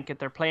not think it.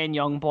 They're playing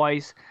young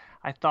boys.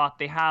 I thought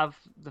they have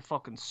the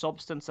fucking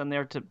substance in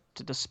there to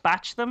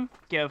dispatch them,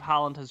 give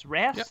Haaland his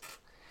rest. Yep.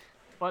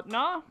 But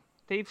no,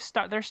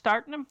 they're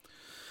starting him.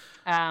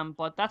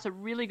 But that's a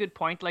really good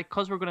point. Like,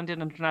 because we're going to do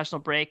an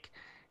international break,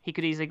 he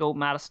could easily go,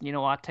 Madison, you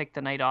know what, take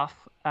the night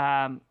off.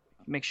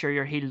 Make sure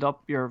you're healed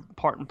up, you're an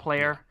important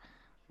player. Yeah.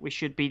 We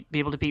should be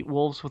able to beat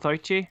Wolves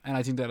without you. And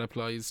I think that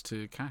applies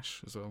to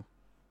Cash as well.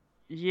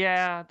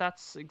 Yeah,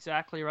 that's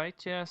exactly right.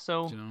 Yeah,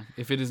 so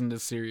if it isn't a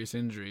serious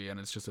injury and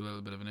it's just a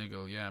little bit of a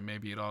niggle,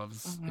 maybe it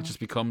just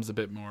becomes a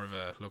bit more of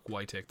a look.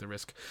 Why take the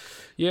risk?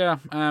 Yeah.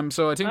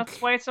 So I think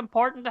that's why it's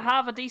important to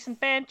have a decent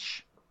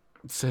bench.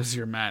 Says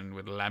your man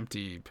with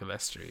Lamptey,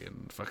 Palestri,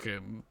 and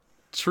fucking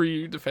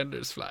 3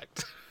 defenders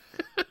flagged.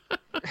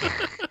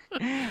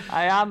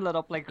 I am lit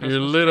up like Christmas.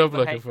 You're lit up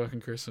like a fucking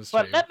Christmas tree.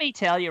 But let me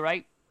tell you,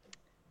 right?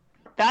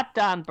 That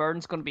Dan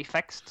Burn's going to be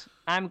fixed.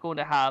 I'm going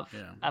to have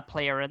a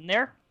player in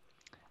there.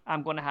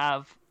 I'm going to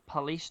have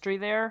Palestri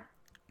there.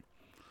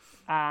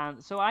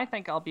 And so I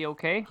think I'll be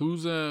okay.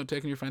 Who's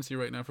taking your fancy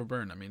right now for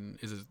Burn? I mean,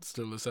 is it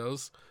still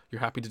Lascelles?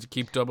 You're happy to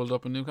keep doubled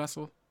up in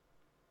Newcastle?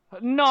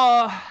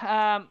 No.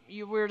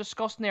 You were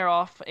discussing there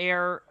off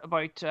air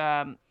about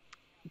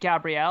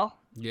Gabriel.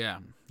 Yeah.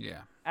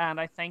 And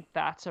I think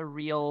that's a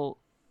real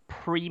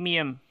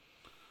premium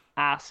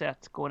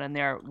asset going in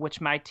there,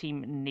 which my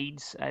team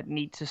needs. I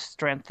need to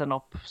strengthen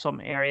up some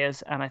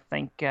areas, and I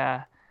think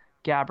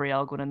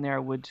Gabriel going in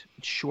there would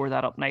shore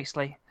that up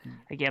nicely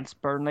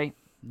against Burnley.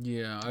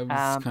 Yeah, I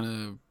was kind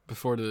of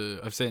before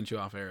I've sent you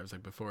off air. I was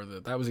like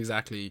that was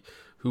exactly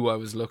who I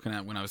was looking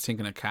at when I was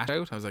thinking of Cash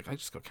out. I was like, I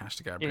just got Cash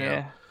to Gabriel.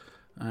 Yeah.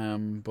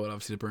 But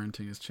obviously the Burn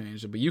thing has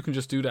changed. But you can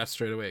just do that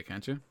straight away,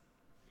 can't you?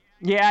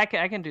 Yeah,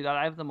 I can do that.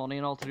 I have the money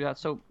and all to do that,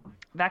 so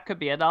that could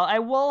be it. I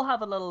will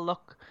have a little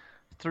look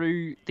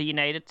through the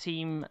United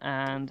team,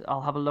 and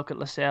I'll have a look at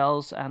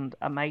Lascelles, and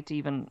I might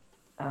even.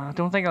 I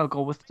don't think I'll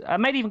go with. I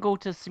might even go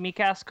to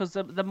Tsimikas because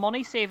the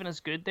money saving is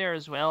good there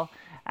as well,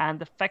 and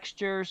the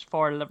fixtures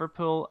for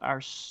Liverpool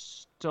are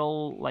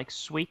still like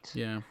sweet.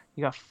 Yeah.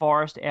 You got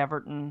Forest,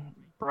 Everton,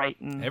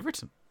 Brighton.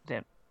 Everton.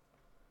 Then.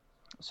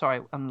 Sorry,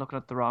 I'm looking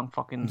at the wrong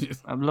fucking.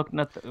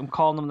 I'm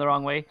calling them the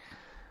wrong way.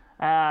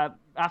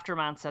 After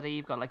Man City,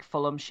 you've got like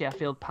Fulham,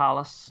 Sheffield,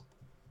 Palace.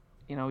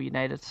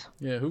 United.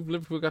 Yeah, who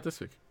Liverpool got this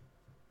week?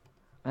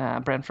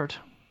 Brentford.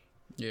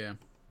 Yeah,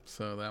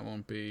 so that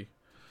won't be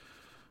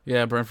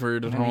Yeah,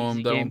 Brentford at An home.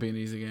 easy That won't game. be an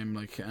easy game.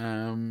 Like,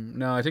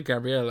 no, I think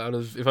Gabriel.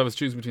 If I was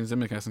choosing between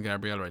Tsimikas and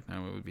Gabriel right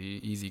now, it would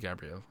be easy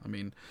Gabriel. I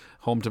mean,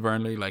 home to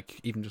Burnley, like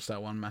even just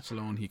that one match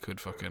alone, he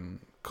could fucking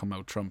come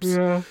out trumps.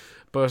 Yeah.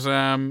 But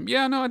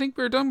yeah, no, I think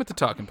we're done with the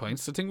talking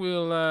points. I think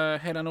we'll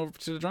head on over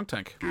to the drunk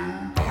tank.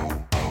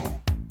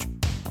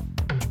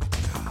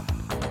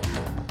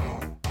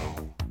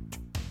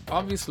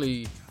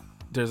 Obviously,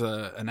 there's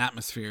an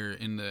atmosphere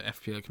in the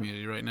FPL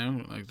community right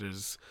now. Like,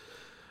 there's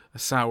a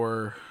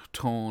sour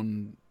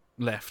tone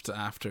left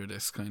after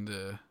this kind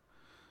of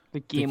The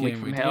game week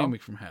from hell. Game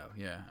week from hell,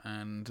 yeah,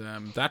 and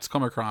that's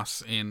come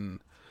across in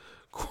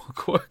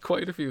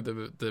quite a few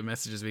of the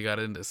messages we got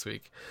in this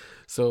week.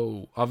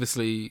 So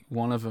obviously,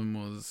 one of them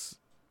was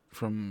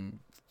from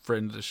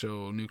friend of the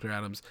show, Nuclear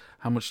Adams.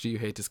 How much do you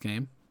hate this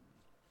game?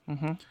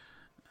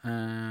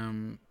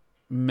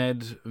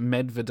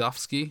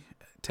 Medvedovsky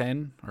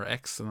 10 or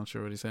X, I'm not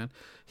sure what he's saying.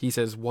 He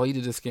says, why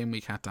did this game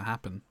week have to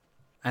happen?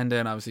 And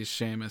then obviously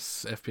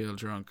Seamus FPL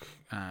drunk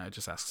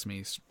just asks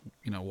me,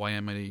 why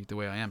am I the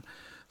way I am?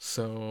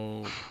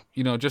 So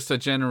just a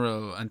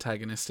general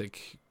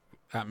antagonistic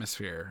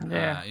atmosphere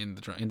in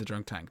the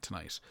drunk tank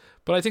tonight.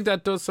 But I think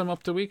that does sum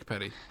up the week,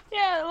 Petty.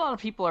 Yeah, a lot of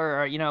people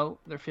are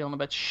they're feeling a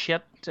bit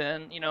shit,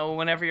 and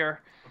whenever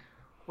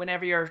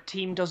your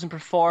team doesn't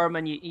perform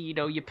and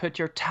you put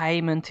your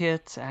time into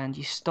it and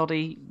you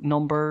study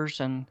numbers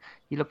and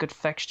you look at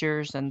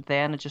fixtures and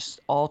then it just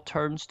all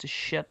turns to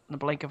shit in the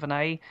blink of an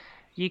eye,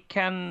 you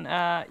can't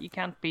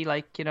be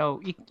like,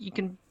 you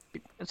can,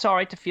 it's all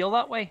right to feel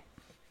that way.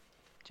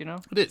 Do you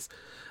know? It is.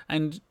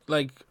 And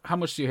like, how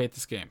much do you hate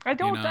this game? I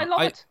don't. I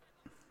love it.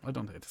 I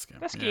don't hate this game.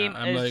 This game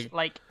is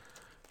like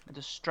a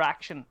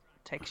distraction,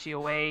 takes you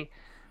away.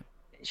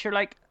 Sure,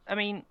 like, I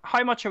mean,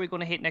 how much are we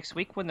going to hate next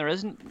week when there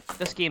isn't?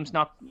 This game's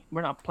not.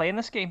 We're not playing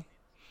this game.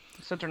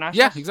 It's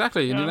international. Yeah,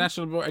 exactly.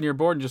 International, and you're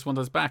bored and just want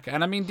us back.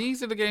 And I mean,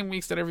 these are the game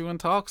weeks that everyone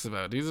talks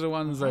about. These are the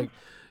ones like,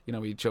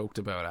 we joked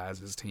about as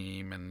his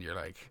team, and you're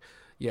like,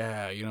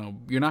 yeah,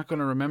 you're not going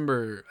to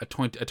remember a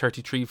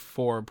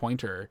 33-4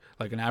 pointer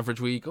like an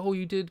average week. Oh,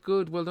 you did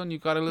good. Well done. You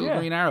got a little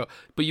green arrow.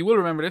 But you will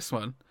remember this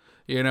one.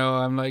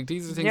 I'm like,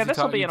 these are the things. Yeah, this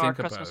will be in our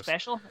Christmas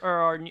special or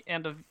our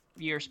end of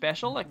year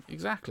special. Like,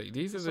 exactly.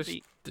 These are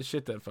the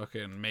shit that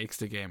fucking makes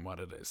the game what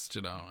it is.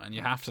 And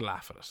you have to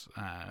laugh at it.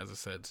 As I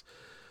said,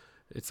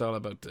 it's all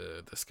about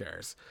the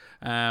scars.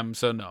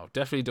 So no,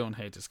 definitely don't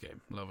hate this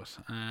game. Love it.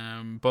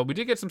 But we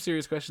did get some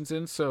serious questions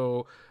in.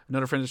 So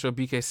another friend of the show,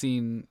 BK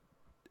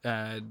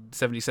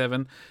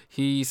 77,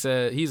 he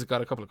said he's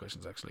got a couple of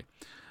questions actually,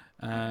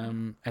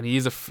 and he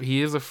is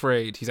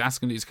afraid. He's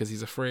asking these because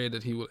he's afraid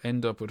that he will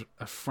end up with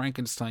a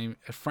Frankenstein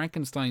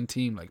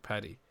team like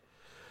Paddy.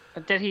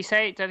 Did he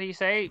say? He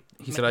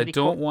said, I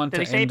don't want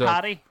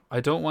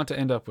to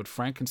end up with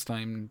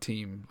Frankenstein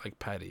team like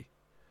Paddy.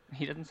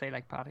 He didn't say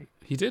like Paddy.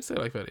 He did say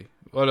like Paddy.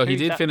 Well, no, he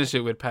did finish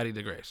it with Paddy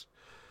the Great.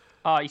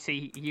 Oh, you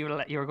see, you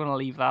were going to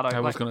leave that out. I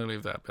was going to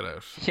leave that bit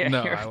out. Yeah,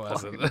 no, I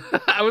wasn't.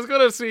 I was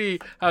going to see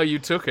how you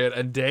took it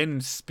and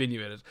then spin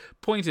you in it.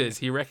 Point is,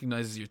 he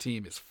recognizes your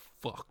team is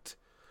fucked.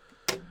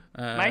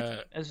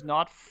 Mike is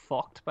not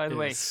fucked, by the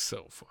way. It's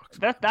so fucked.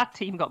 That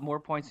team got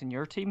more points than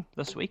your team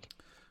this week.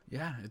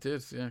 Yeah, it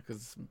did. Yeah,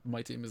 because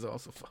my team is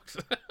also fucked.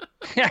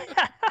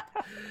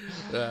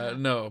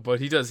 No, but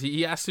he does.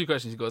 He asked two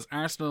questions. He goes,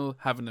 Arsenal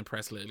haven't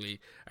impressed lately.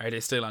 Are they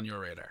still on your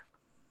radar?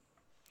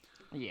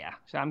 Yeah,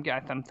 so I'm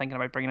thinking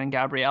about bringing in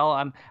Gabriel.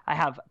 I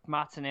have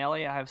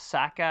Martinelli, I have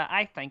Saka.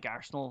 I think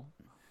Arsenal,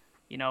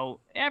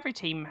 every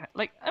team,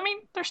 like, I mean,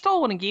 they're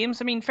still winning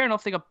games. I mean, fair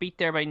enough, they got beat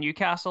there by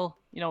Newcastle.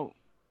 You're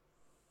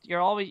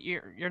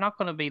not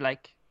going to be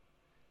like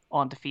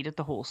undefeated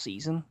the whole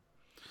season.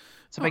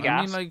 It's a big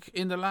ask. I mean, like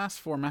in the last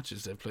 4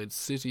 matches, they've played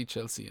City,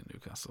 Chelsea, and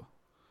Newcastle.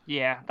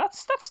 Yeah,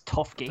 that's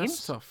tough games.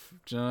 That's tough.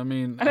 Do you know what I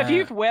mean? And if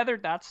you've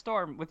weathered that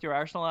storm with your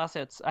Arsenal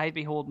assets, I'd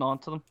be holding on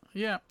to them.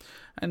 Yeah,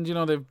 and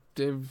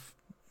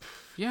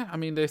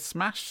they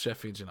smashed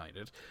Sheffield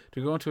United.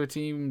 They're going to a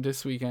team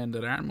this weekend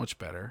that aren't much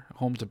better,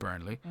 home to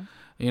Burnley.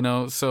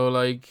 So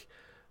like,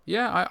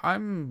 yeah,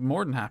 I'm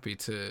more than happy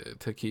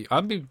to keep.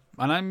 I'm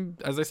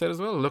as I said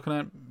as well, looking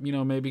at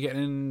maybe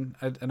getting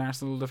an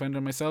Arsenal defender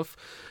myself.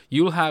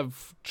 You'll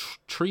have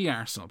 3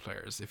 Arsenal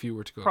players if you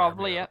were to go.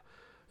 Probably, Gabriel.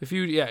 If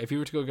you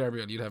were to go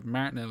Gabriel, you'd have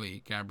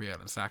Martinelli, Gabriel,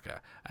 and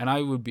Saka, and I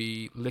would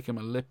be licking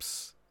my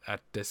lips at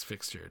this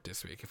fixture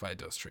this week if I had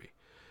those 3.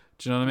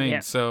 Do you know what I mean?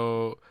 Yeah.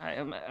 So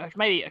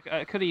maybe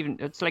could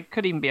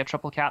even be a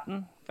triple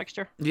captain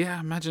fixture. Yeah,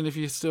 imagine if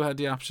you still had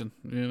the option,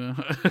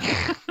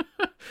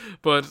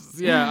 But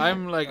yeah,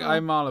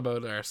 I'm all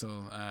about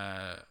Arsenal.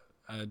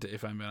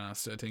 If I'm being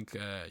honest, I think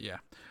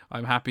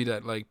I'm happy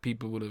that like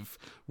people would have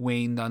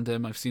waned on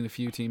them. I've seen a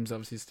few teams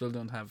obviously still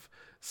don't have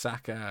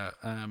Saka.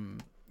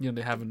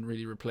 They haven't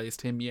really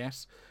replaced him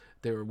yet.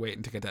 They were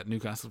waiting to get that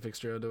Newcastle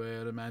fixture out of the way,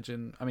 I'd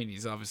imagine. I mean,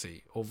 he's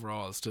obviously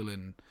overall still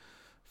in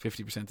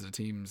 50% of the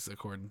teams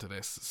according to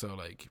this, so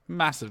like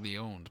massively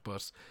owned.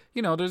 But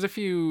there's a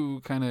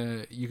few kind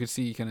of, you could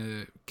see kind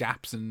of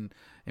gaps in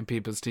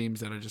people's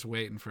teams that are just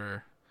waiting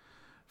for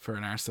for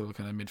an Arsenal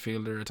kind of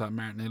midfielder. I thought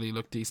Martinelli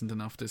looked decent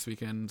enough this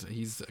weekend.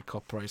 He's a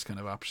cup price kind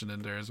of option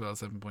in there as well,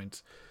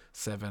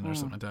 7.7 or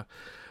something like that.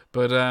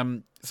 But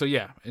so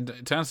yeah,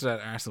 to answer that,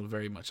 Arsenal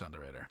very much on the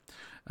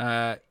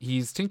radar.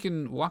 He's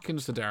thinking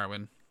Watkins to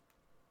Darwin.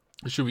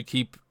 Should we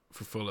keep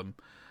for Fulham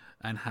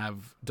and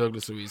have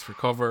Douglas Luiz for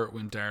cover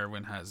when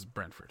Darwin has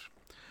Brentford?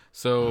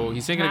 So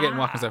he's thinking of getting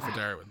Watkins out for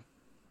Darwin.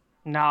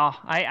 No,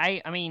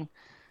 I mean,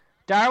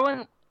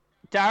 Darwin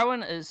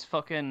is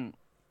fucking.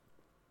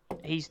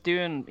 He's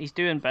doing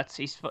bits.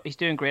 He's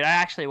doing great. I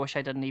actually wish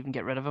I didn't even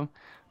get rid of him,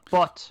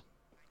 but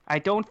I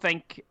don't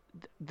think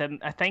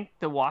I think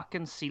the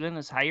Watkins ceiling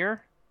is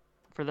higher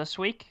for this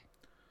week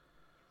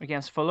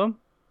against Fulham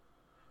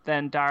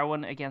than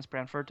Darwin against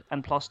Brentford,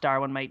 and plus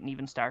Darwin mightn't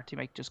even start. He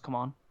might just come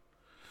on.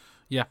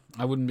 Yeah,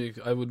 I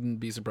wouldn't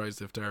be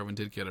surprised if Darwin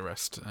did get a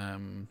rest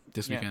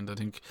this weekend. I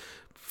think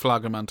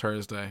flog him on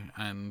Thursday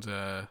and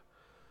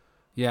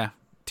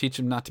teach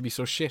him not to be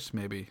so shit,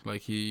 maybe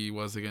like he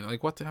was again.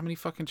 Like how many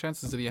fucking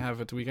chances did he have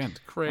at the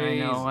weekend?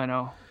 Crazy. I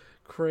know.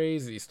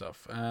 Crazy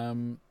stuff.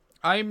 I'm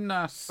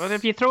not. But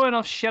if you throw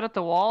enough shit at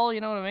the wall, you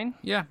know what I mean?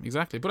 Yeah,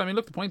 exactly. But I mean,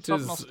 look, the point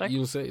is,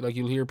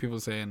 you'll hear people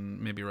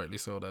saying, maybe rightly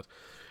so, that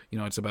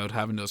it's about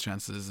having those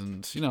chances,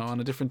 and on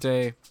a different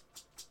day.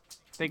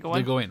 They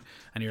go in,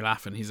 and you're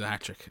laughing. He's a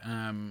hat trick.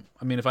 I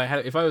mean, if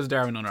I was a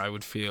Darwin owner, I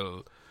would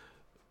feel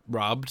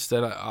robbed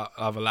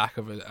of a lack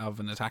of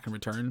an attack and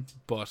return.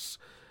 But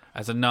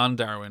as a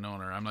non-Darwin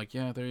owner, I'm like,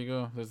 yeah, there you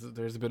go.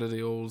 There's a bit of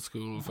the old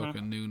school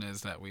fucking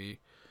Nunes that we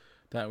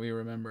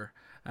remember.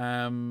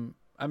 I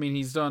mean,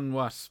 he's done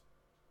what?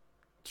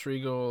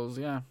 3 goals,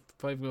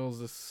 5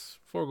 goals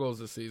 4 goals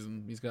this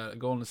season. He's got a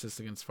goal and assist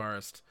against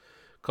Forest,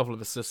 a couple of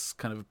assists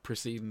kind of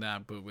preceding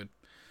that, but with.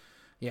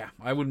 Yeah,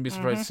 I wouldn't be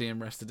surprised to see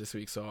him rested this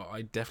week, so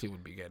I definitely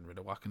wouldn't be getting rid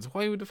of Watkins.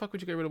 Why the fuck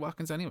would you get rid of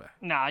Watkins anyway?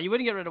 Nah, you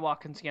wouldn't get rid of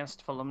Watkins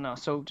against Fulham, no.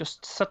 So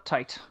just sit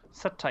tight.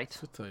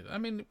 I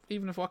mean,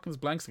 even if Watkins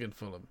blanks against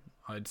Fulham,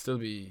 I'd still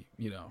be,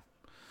 I'd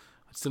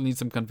still need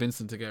some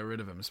convincing to get rid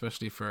of him,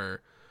 especially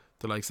for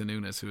the likes of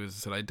Nunes, who has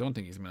said I don't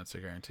think his minutes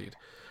are guaranteed.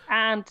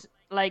 And,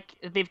 like,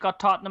 they've got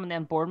Tottenham and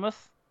then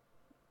Bournemouth.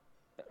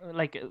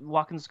 Like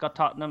Watkins got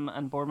Tottenham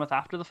and Bournemouth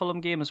after the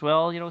Fulham game as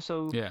well,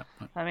 so yeah.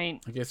 I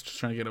mean, I guess just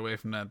trying to get away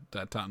from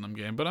that Tottenham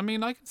game, but I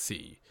mean, I can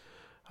see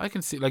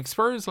like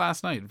Spurs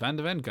last night, Van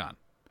de Ven gone.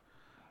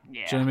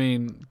 Yeah. Do you know what I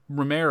mean?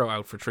 Romero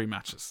out for 3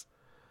 matches.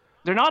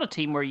 They're not a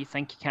team where you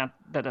think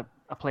that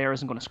a player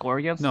isn't going to score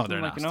against. No,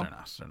 they're not.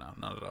 They're not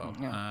at all.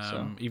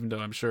 Yeah, even though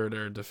I'm sure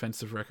their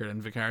defensive record,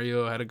 and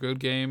Vicario had a good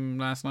game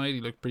last night.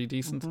 He looked pretty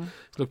decent.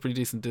 He's looked pretty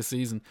decent this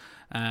season.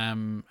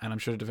 And I'm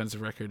sure the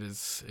defensive record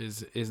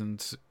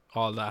isn't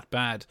all that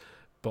bad.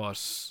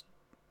 But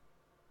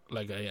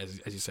like as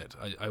you said,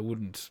 I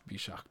wouldn't be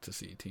shocked to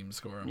see teams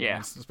score. Yeah,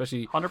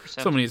 especially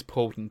 100%. Somebody as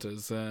potent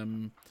as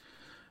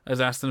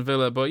Aston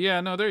Villa. But yeah,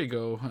 no, there you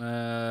go.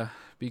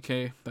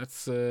 BK,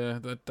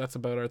 that's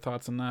about our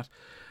thoughts on that.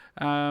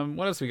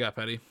 What else we got,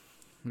 Paddy?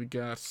 We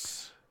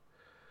got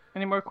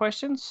any more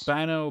questions?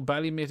 Bano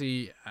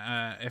Ballymitty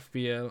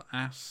FPL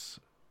at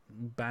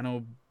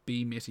Bano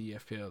B Mitty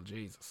FPL.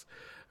 Jesus.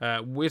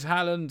 With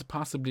Haaland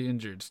possibly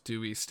injured,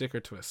 do we stick or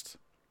twist?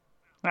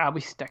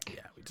 We stick.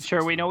 Yeah,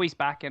 sure, we know he's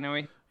back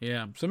anyway.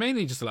 Yeah, so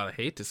mainly just a lot of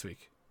hate this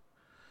week.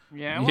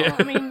 Yeah, well,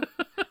 I mean,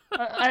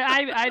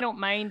 I don't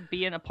mind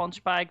being a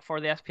punch bag for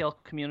the FPL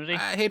community.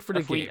 I hate for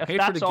the game. If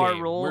that's our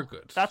role, we're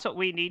good. That's what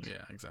we need.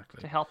 Yeah,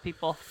 exactly. To help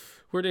people.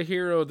 We're the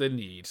hero they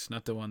need,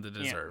 not the one they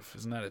deserve.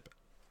 Isn't that it?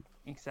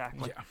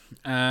 Exactly.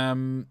 Yeah.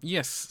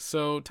 Yes.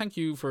 So thank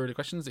you for the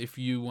questions. If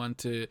you want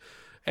to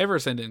ever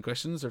send in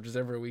questions, or if there's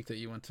ever a week that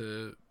you want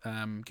to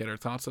get our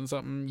thoughts on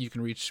something, you can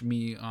reach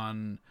me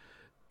on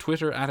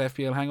Twitter at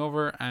FPL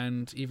Hangover,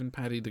 and even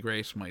Paddy the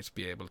Great might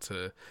be able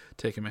to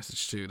take a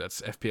message too.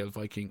 That's FPL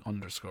Viking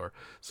 _.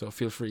 So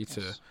feel free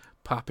to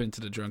pop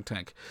into the drunk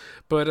tank.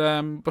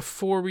 But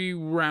before we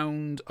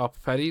round up,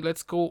 Paddy,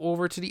 let's go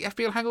over to the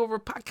FPL Hangover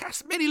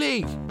Podcast Mini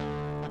League.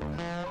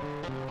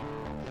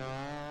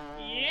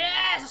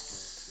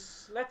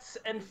 Yes! Let's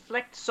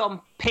inflict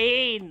some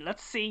pain.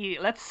 Let's see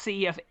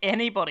if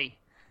anybody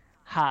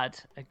had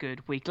a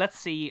good week. Let's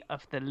see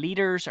if the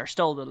leaders are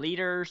still the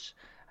leaders,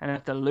 and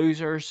if the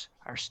losers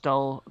are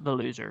still the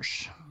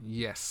losers.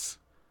 Yes.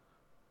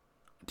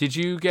 Did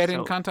you get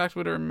in contact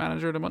with our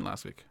manager of the month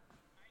last week?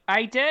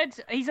 I did.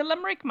 He's a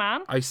Limerick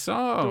man. I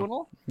saw.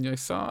 Donal. Yeah, I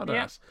saw that.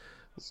 Yeah.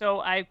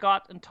 So I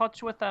got in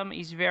touch with him.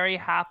 He's very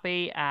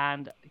happy,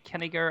 and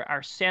Kinniger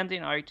are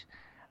sending out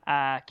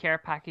a care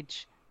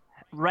package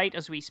right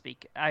as we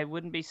speak. I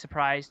wouldn't be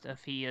surprised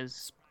if he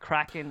is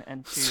cracking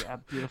into a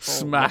beautiful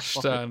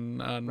smashed on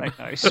right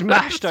now.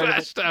 Smashed out of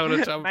it.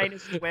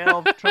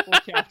 -12 triple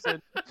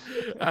captain.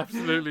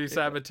 Absolutely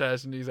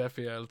sabotaging his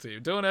FPL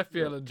team. Don't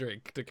FPL and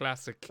drink. The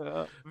classic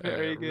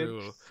very good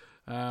rule.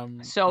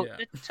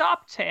 The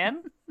top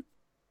 10.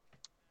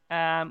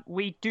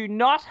 We do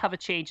not have a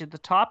change at the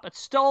top. It's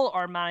still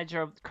our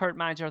current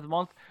manager of the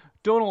month,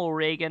 Donal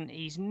O'Regan.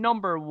 He's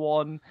number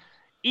 1,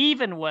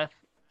 even with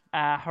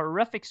a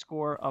horrific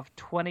score of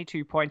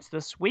 22 points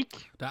this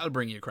week. That'll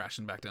bring you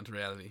crashing back down to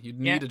reality. You'd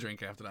Yeah. need a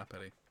drink after that,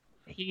 Petty.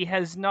 He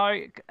has now,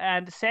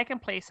 and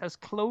second place has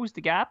closed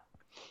the gap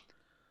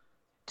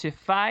to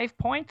 5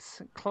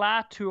 points.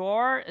 Cla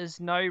Tuor is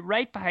now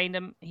right behind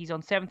him. He's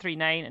on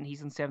 739 and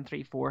he's on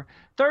 734.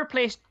 Third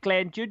place,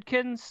 Glenn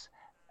Judkins.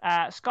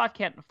 Scott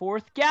Kent in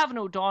fourth. Gavin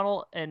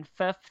O'Donnell in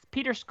fifth.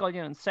 Peter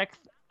Scullion in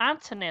sixth.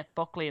 Antoinette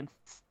Buckley in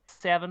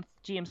seventh.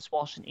 James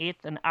Walsh in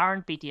eighth. And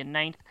Aaron Beatty in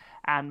ninth.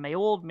 And my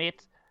old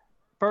mate,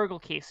 Virgil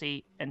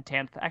Casey in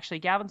 10th. Actually,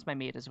 Gavin's my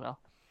mate as well.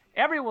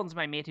 Everyone's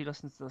my mate who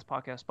listens to this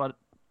podcast, but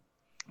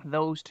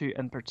those two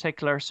in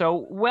particular.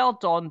 So well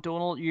done,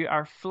 Donal. You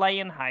are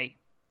flying high.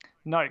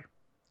 Now,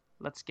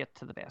 let's get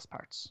to the best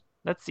parts.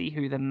 Let's see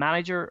who the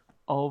manager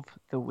of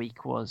the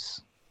week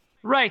was.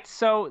 Right,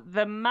 so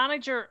the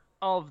manager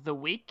of the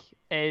week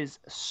is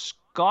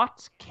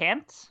Scott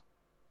Kent.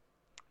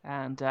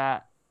 And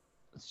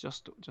let's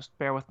just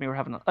bear with me. We're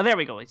having there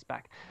we go. He's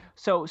back.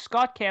 So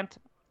Scott Kent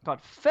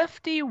got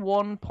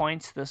 51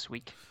 points this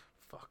week.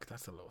 Fuck,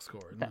 that's a low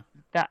score, isn't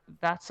it?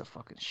 That's a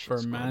fucking shit for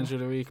score. manager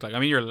of the week. Like, I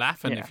mean, you're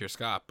laughing Yeah. if you're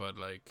Scott, but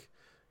like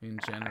in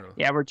general.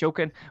 Yeah, we're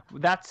joking.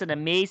 That's an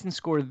amazing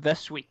score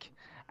this week.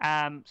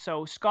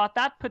 So Scott,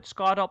 that puts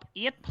Scott up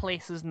 8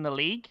 places in the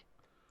league,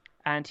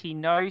 and he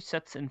now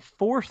sits in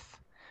 4th.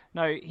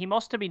 Now, he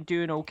must have been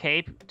doing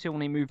okay to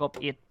only move up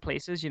 8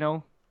 places, you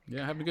know.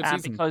 Yeah, having a good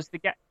season. Because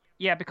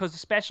the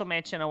special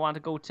mention I want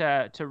to go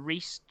to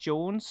Reese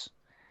Jones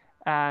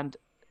and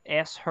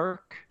S.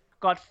 Herc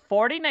got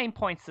 49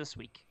 points this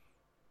week.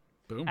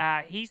 Boom.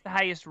 He's the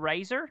highest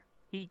riser.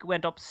 He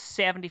went up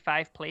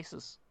 75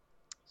 places.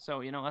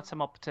 So, you know, that's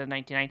him up to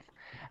 99th.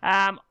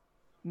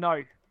 Now,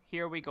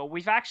 here we go.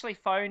 We've actually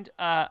found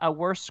a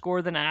worse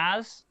score than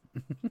Az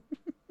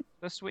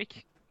this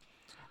week.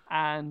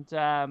 And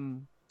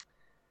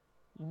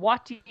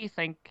what do you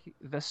think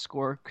this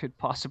score could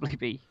possibly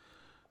be?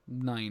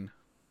 9.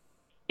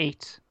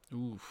 8.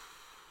 Oof.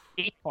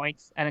 8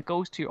 points. And it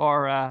goes to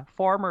our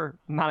former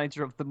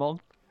manager of the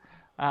month,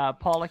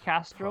 Paula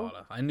Castro.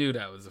 Paula. I knew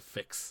that was a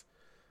fix.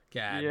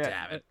 God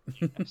damn it.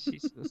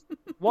 She's just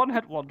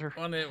one-hit wonder.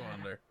 One-hit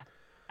wonder.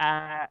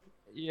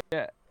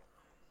 Yeah.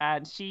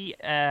 And she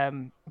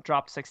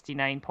dropped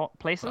 69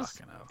 places.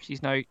 Fucking hell.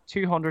 She's now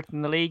 200th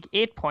in the league.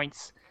 8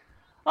 points.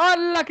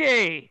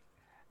 Unlucky!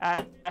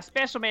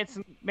 Special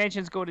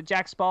mentions go to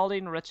Jack Spalding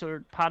and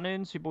Richard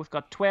Panoons, who both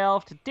got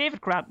 12. To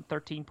David Grant on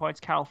 13 points.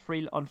 Carol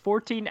Freel on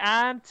 14.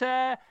 And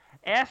to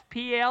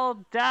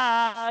FPL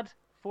Dad,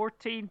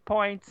 14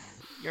 points.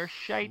 Your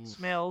shite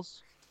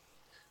smells.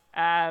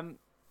 No,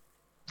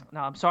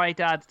 I'm sorry,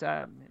 Dad.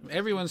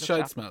 Everyone's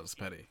shite smells,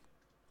 Petty.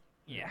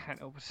 Yeah, I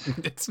know.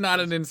 But... It's not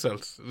an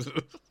insult. So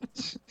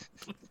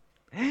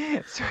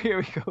here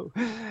we go.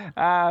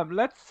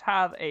 Let's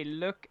have a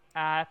look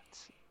at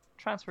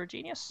Transfer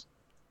Genius.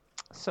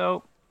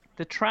 So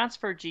the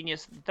Transfer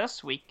Genius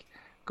this week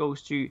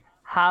goes to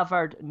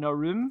Havard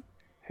Narum,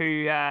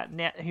 who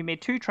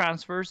made 2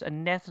 transfers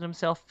and netted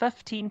himself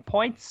 15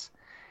 points.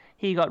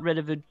 He got rid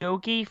of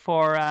Udogi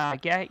for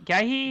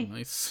Gahi.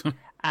 Nice.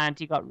 And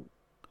he got...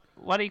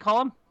 What do you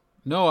call him?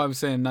 No, I'm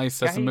saying nice.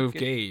 That's a Gahi, move good.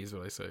 gay is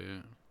what I say,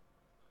 yeah.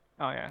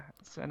 Oh, yeah.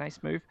 It's a nice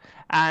move.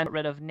 And got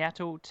rid of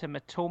Neto to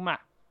Matoma.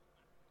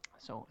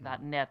 So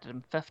that netted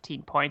him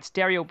 15 points.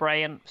 Derry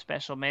O'Brien,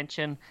 special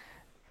mention,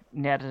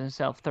 netted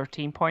himself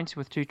 13 points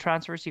with 2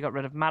 transfers. He got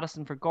rid of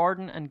Madison for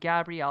Gordon and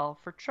Gabriel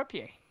for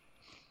Trippier.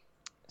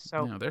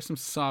 So Yeah, there's some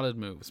solid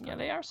moves. yeah, Petty.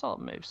 they are solid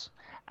moves.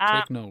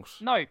 Take note.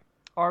 Now,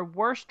 our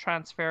worst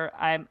transfer,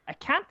 I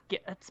can't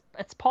get...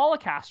 It's Paula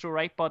Castro,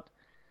 right? But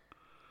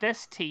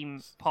this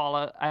team,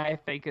 Paula, I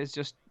think is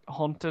just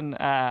hunting,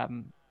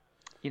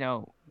 you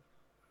know...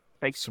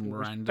 Big Some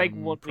scores, random big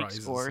 1 week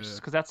prizes, scores, yeah.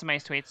 because that's a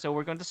nice tweet. So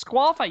we're going to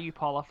disqualify you,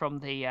 Paula, from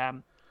the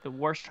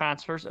worst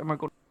transfers, and we're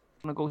going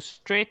to go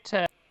straight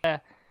to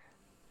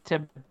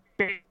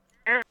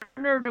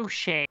Bernard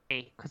O'Shea,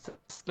 because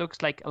this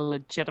looks like a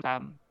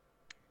legitimate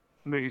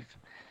move.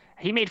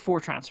 He made 4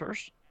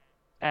 transfers,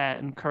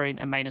 incurring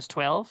a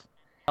 -12,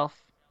 a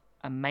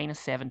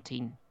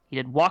 -17. He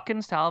did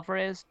Watkins to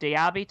Alvarez,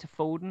 Diaby to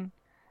Foden,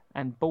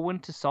 and Bowen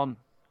to Son.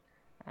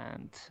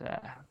 And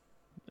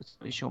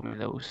let's show me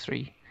those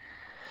 3.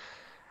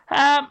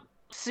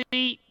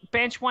 See,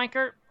 bench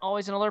wanker,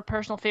 always another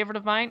personal favorite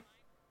of mine,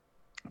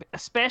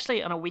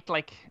 especially on a week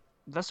like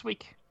this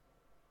week.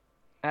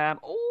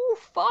 Oh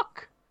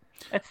fuck!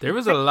 There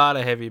was a lot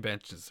of heavy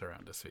benches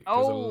around this week. There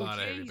was a Oh, lot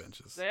of heavy jeez.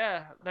 benches.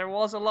 Yeah, there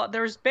was a lot.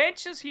 There's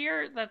benches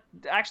here that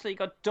actually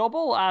got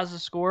double as a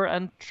score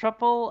and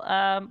triple.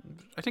 I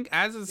think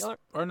as is, The other-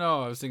 or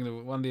no, I was thinking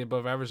of one of the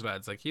above average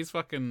lads. Like his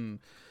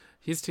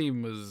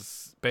team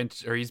was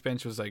his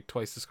bench was like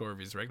twice the score of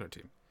his regular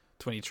team,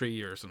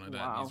 23 or something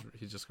like Wow. that.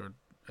 He just scored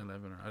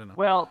 11 or I don't know.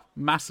 Well,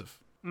 Massive.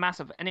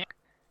 and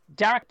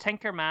Derek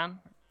Tinkerman,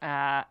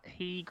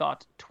 he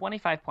got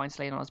 25 points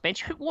laying on his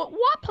bench.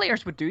 What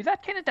players would do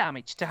that kind of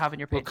damage to have in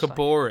your Well, bench?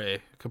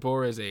 Like?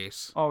 Cabore's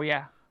 8. Oh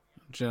yeah,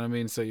 Do you know what I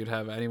mean? So you'd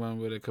have anyone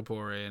with a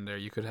Kapore in there.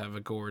 You could have a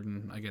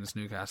Gordon against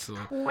Newcastle.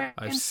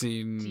 I've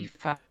seen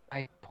 25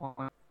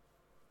 points.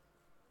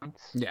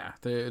 Yeah,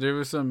 there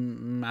were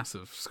some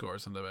massive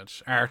scores on the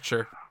bench.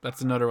 Archer,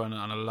 that's another one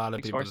on a lot of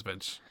Big people's scores.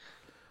 bench.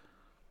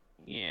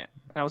 Yeah,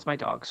 that was my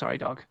dog. Sorry,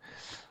 dog.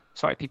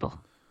 Sorry, people.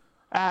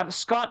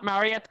 Scott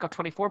Marriott got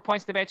 24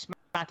 points to the bench.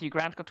 Matthew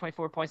Grant got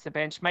 24 points to the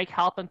bench. Mike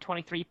Halpin,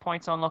 23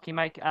 points. Unlucky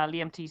Mike.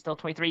 Liam T still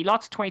 23.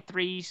 Lots of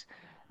 23s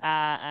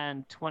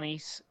and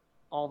 20s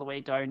all the way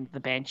down the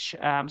bench.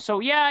 So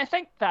yeah, I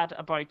think that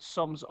about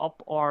sums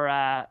up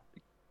our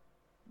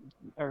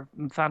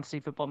fantasy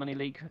football mini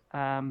league.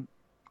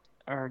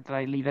 Or did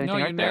I leave anything No,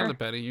 you out there? nailed it,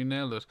 Betty. You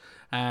nailed it.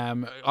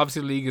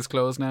 Obviously, the league is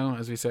closed now,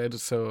 as we said.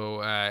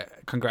 So,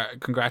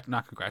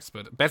 not congrats,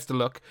 but best of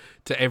luck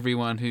to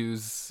everyone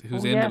who's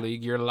in the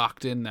league. You're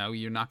locked in now.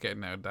 You're not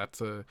getting out.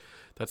 That's a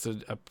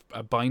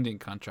binding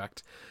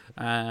contract.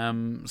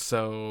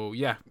 So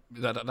yeah,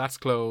 that's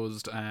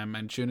closed.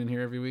 And tune in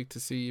here every week to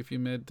see if you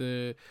made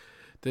the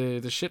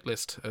shit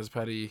list, as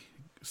Patty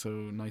so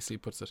nicely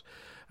puts it.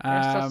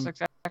 Yes, that's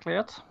exactly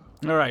it.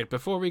 All right,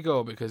 before we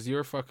go, because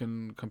your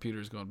fucking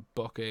computer's going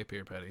buck ape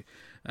here, Petty.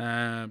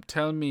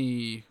 Tell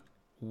me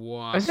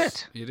what... Is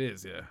it? It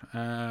is,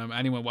 yeah.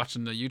 Anyone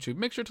watching the YouTube,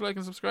 make sure to like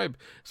and subscribe,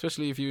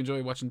 especially if you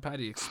enjoy watching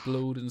Paddy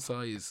explode in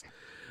size.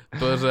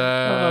 But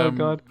oh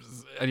God!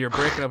 And you're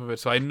breaking up a bit,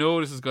 so I know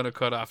this is going to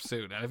cut off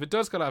soon. And if it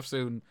does cut off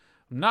soon,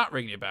 I'm not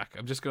ringing you back.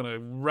 I'm just going to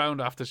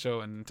round off the show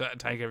and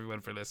thank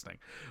everyone for listening.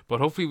 But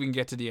hopefully we can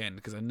get to the end,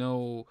 because I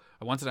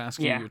wanted to ask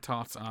you your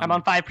thoughts on... I'm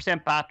on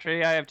 5%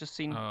 battery. I have just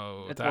seen...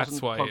 Oh,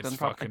 that's why it's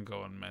fucking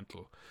going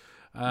mental.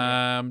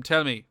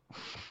 Tell me,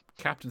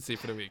 captaincy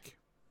for the week.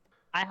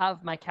 I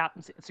have my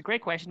captaincy. It's a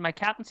great question. My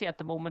captaincy at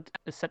the moment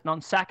is sitting on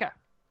Saka.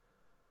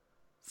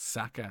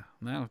 Saka.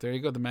 No, there you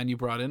go. The man you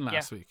brought in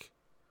last week.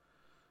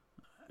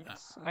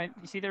 Yes.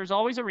 You see, there's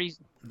always a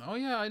reason. Oh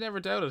yeah, I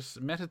never doubt it.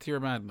 Method to your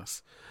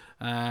madness.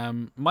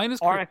 Mine is...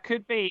 Or it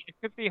could be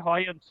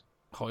Hoyland.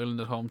 Hoyland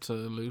at home to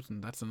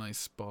Luton. That's a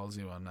nice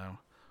ballsy one now.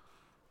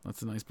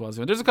 That's a nice ballsy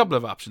one. There's a couple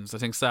of options. I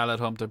think Salah at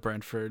home to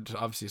Brentford.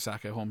 Obviously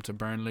Saka at home to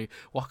Burnley.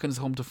 Watkins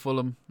home to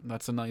Fulham.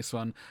 That's a nice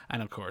one.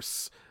 And of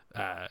course,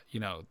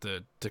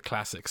 the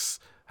classics.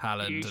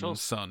 Haaland and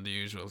Son, the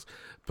usuals.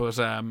 But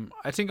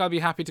I think I'll be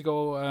happy to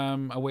go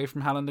away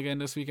from Haaland again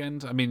this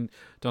weekend. I mean,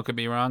 don't get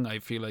me wrong, I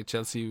feel like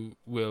Chelsea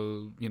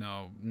will,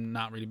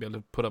 not really be able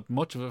to put up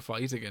much of a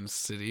fight against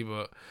City,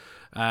 but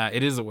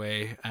it is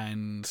away,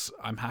 and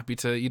I'm happy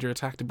to either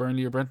attack the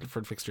Burnley or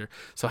Brentford fixture.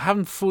 So I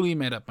haven't fully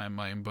made up my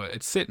mind, but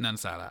it's sitting on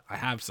Salah. I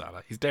have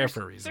Salah. He's there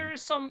for a reason.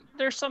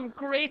 There's some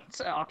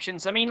great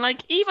options. I mean,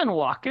 like, even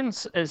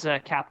Watkins is a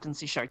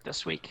captaincy shout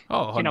this week.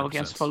 Oh, 100%.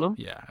 Against Fulham.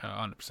 Yeah,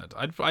 100%.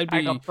 I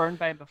got burned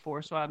by him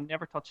before, so I'm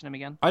never touching him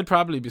again. I'd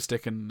probably be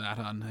sticking that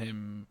on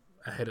him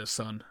ahead of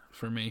Son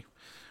for me.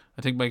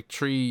 I think my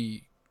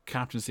 3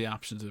 captaincy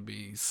options would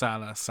be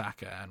Salah,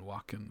 Saka, and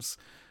Watkins,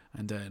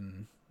 and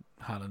then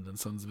Haaland and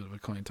Son's a bit of a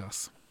coin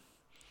toss.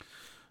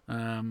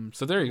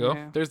 So there you go.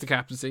 Yeah. There's the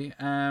captaincy.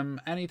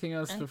 Anything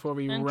else before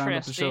we round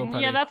up the show,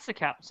 Paddy? Yeah, that's the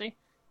captaincy.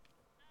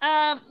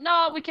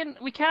 No, we can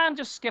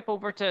just skip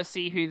over to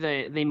see who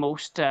the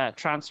most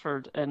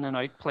transferred in and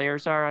out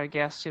players are. I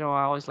guess I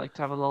always like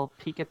to have a little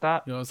peek at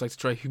that. You always like to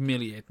try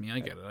humiliate me. I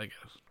get it.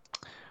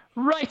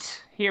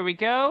 Right, here we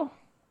go.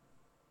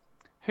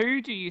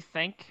 Who do you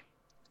think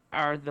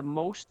are the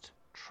most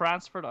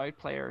transferred out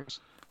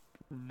players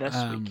this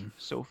week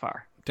so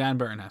far? Dan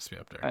Burn has to be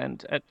up there.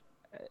 And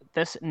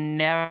this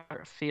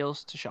never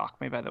fails to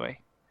shock me, by the way.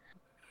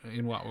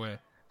 In what way?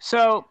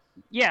 So,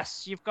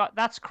 yes,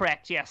 that's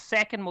correct. Yes,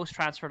 second most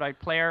transferred out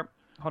player,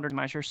 100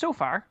 measures so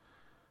far.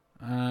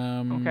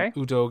 Okay.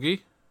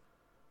 Udogie.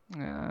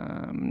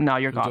 No,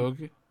 you're gone.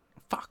 Udogie.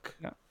 Fuck.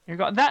 No, you're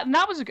gone.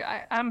 That was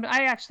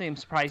I actually am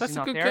surprised he's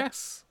not there. That's a good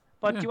guess.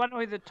 But do you want to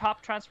know who the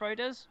top transfer out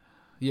is?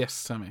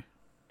 Yes, tell me.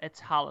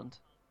 It's Haaland.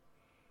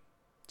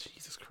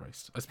 Jesus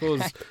Christ. I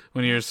suppose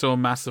when you're so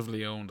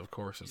massively owned, of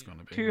course it's going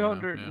to be.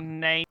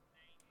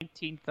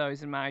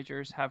 219,000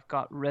 managers have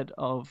got rid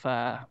of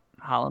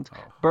Haaland.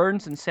 Oh.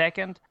 Burns in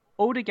second.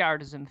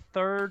 Odegaard is in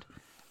third.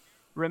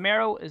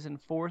 Romero is in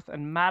fourth.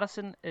 And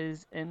Maddison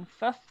is in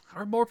fifth.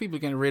 Are more people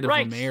getting rid of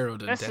Romero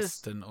than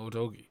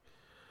Udogie?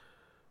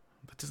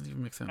 That doesn't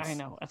even make sense. I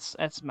know.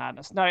 It's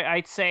madness. Now,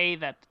 I'd say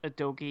that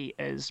Udogie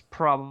is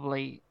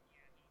probably...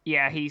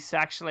 Yeah, he's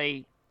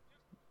actually...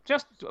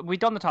 We've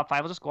done the top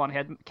 5. We'll just go on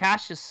ahead.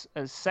 Cash is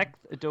 6th.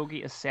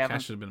 Udogie is 7th.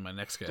 Cash should have been my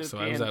next guess, so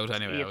I was out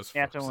anyway. So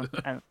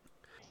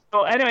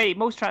anyway,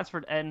 most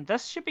transferred in.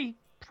 This should be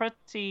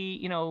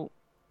pretty,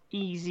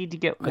 easy to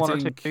get one or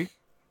two.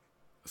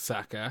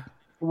 Saka.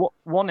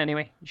 One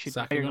anyway. You should.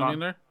 Saka going in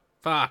there?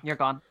 Fuck. You're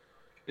gone.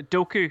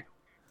 Doku.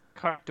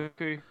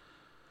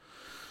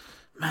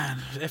 Man,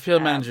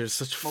 FPL managers,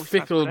 such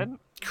fickle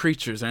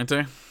creatures, aren't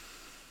they?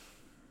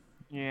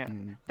 Yeah.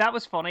 That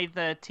was funny.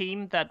 The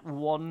team that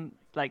won,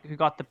 who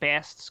got the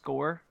best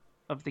score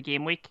of the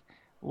game week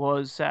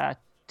was a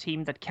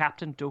team that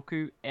captained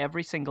Doku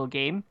every single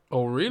game.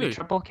 Oh, really? They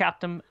triple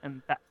captain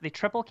in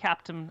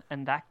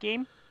that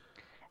game.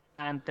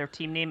 and their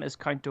team name is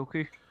Count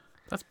Dooku.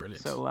 That's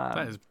brilliant. So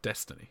that is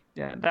destiny.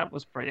 Yeah, that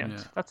was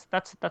brilliant. Yeah.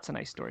 That's a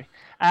nice story.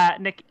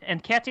 Nick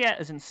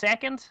Nketiah is in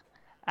second.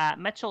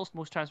 Mitchell's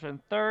most transferred in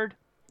third.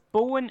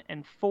 Bowen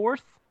in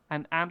fourth,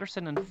 and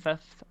Anderson in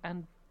fifth.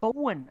 And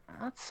Bowen,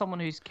 that's someone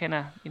who's kind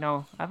of,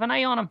 I have an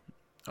eye on him.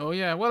 Oh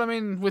yeah, well I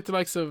mean with the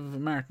likes of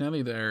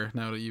Martinelli there,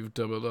 now that you've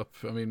doubled up,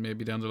 I mean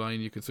maybe down the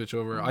line you could switch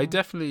over. I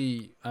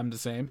definitely am the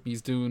same.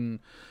 He's doing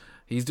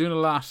a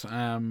lot,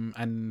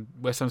 and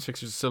West Ham's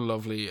fixtures are still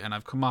lovely, and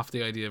I've come off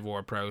the idea of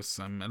Ward-Prowse.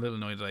 I'm a little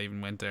annoyed that I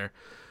even went there.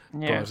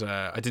 Yeah. But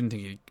I didn't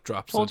think he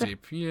dropped so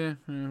deep. Yeah,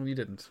 we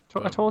didn't.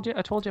 I told you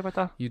about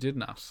that. You did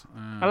not.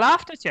 I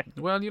laughed at you.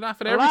 Well, you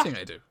laugh at everything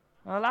I do.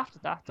 I laughed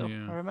at that though.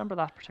 Yeah. I remember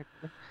that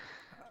particularly.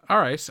 All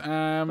right,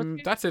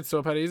 that's it.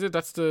 So, Paddy, is it?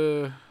 That's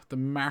the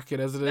market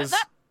as it is.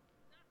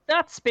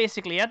 That's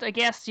basically it. I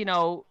guess,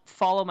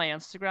 follow my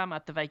Instagram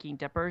at the Viking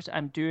Dippers.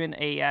 I'm doing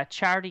a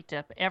charity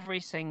dip every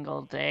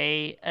single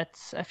day.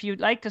 It's if you'd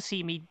like to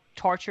see me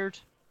tortured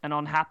and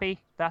unhappy,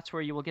 that's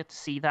where you will get to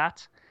see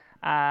that.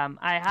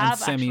 I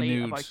have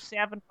actually about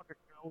 700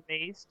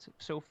 days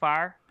so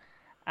far,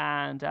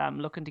 and I'm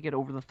looking to get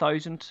over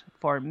 1,000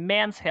 for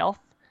Men's Health.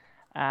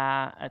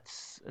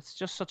 It's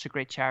just such a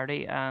great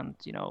charity, and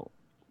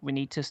we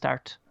need to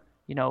start,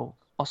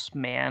 us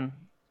men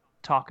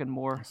talking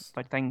more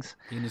about things.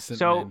 Innocent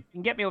so men. You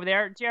can get me over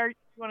there. Jared,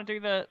 you want to do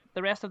the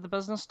rest of the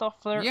business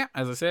stuff there? Yeah,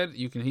 as I said,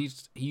 you can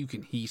hit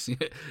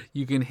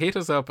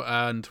us up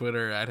on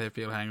Twitter at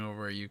FPL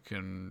Hangover. You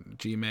can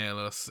Gmail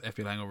us,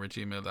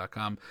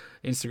 fplhangover@gmail.com,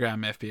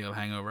 Instagram FPL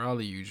Hangover, all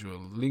the usual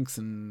links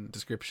in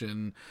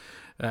description.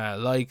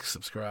 Like,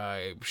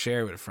 subscribe,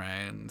 share with a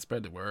friend,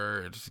 spread the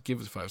word, give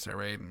us a 5-star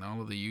rating,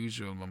 all of the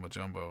usual mumbo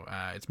jumbo.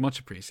 It's much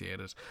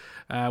appreciated.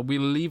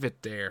 We'll leave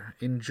it there.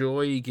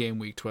 Enjoy Game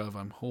Week 12.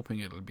 I'm hoping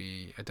it'll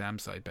be a damn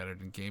sight better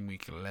than Game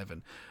Week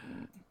 11.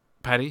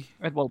 Paddy?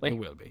 It will be. It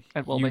will be.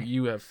 It will be.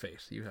 You have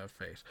faith. You have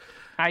faith.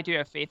 I do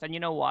have faith. And you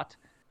know what?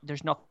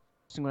 There's nothing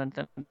going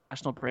into the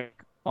international break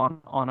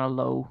on a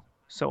low.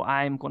 So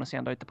I'm going to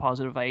send out the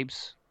positive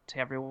vibes to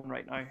everyone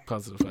right now.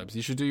 Positive vibes.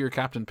 You should do your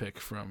captain pick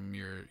from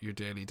your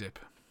daily dip.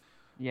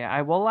 Yeah,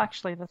 I will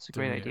actually. That's a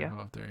great idea.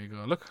 Oh, there you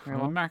go. Look,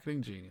 I'm a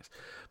marketing genius.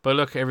 But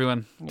look,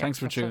 everyone, thanks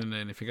for tuning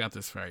in. If you got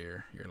this far,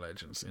 you're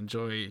legends.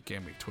 Enjoy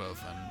Game Week 12,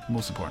 and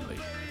most importantly,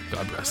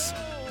 God bless.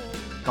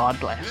 God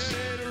bless.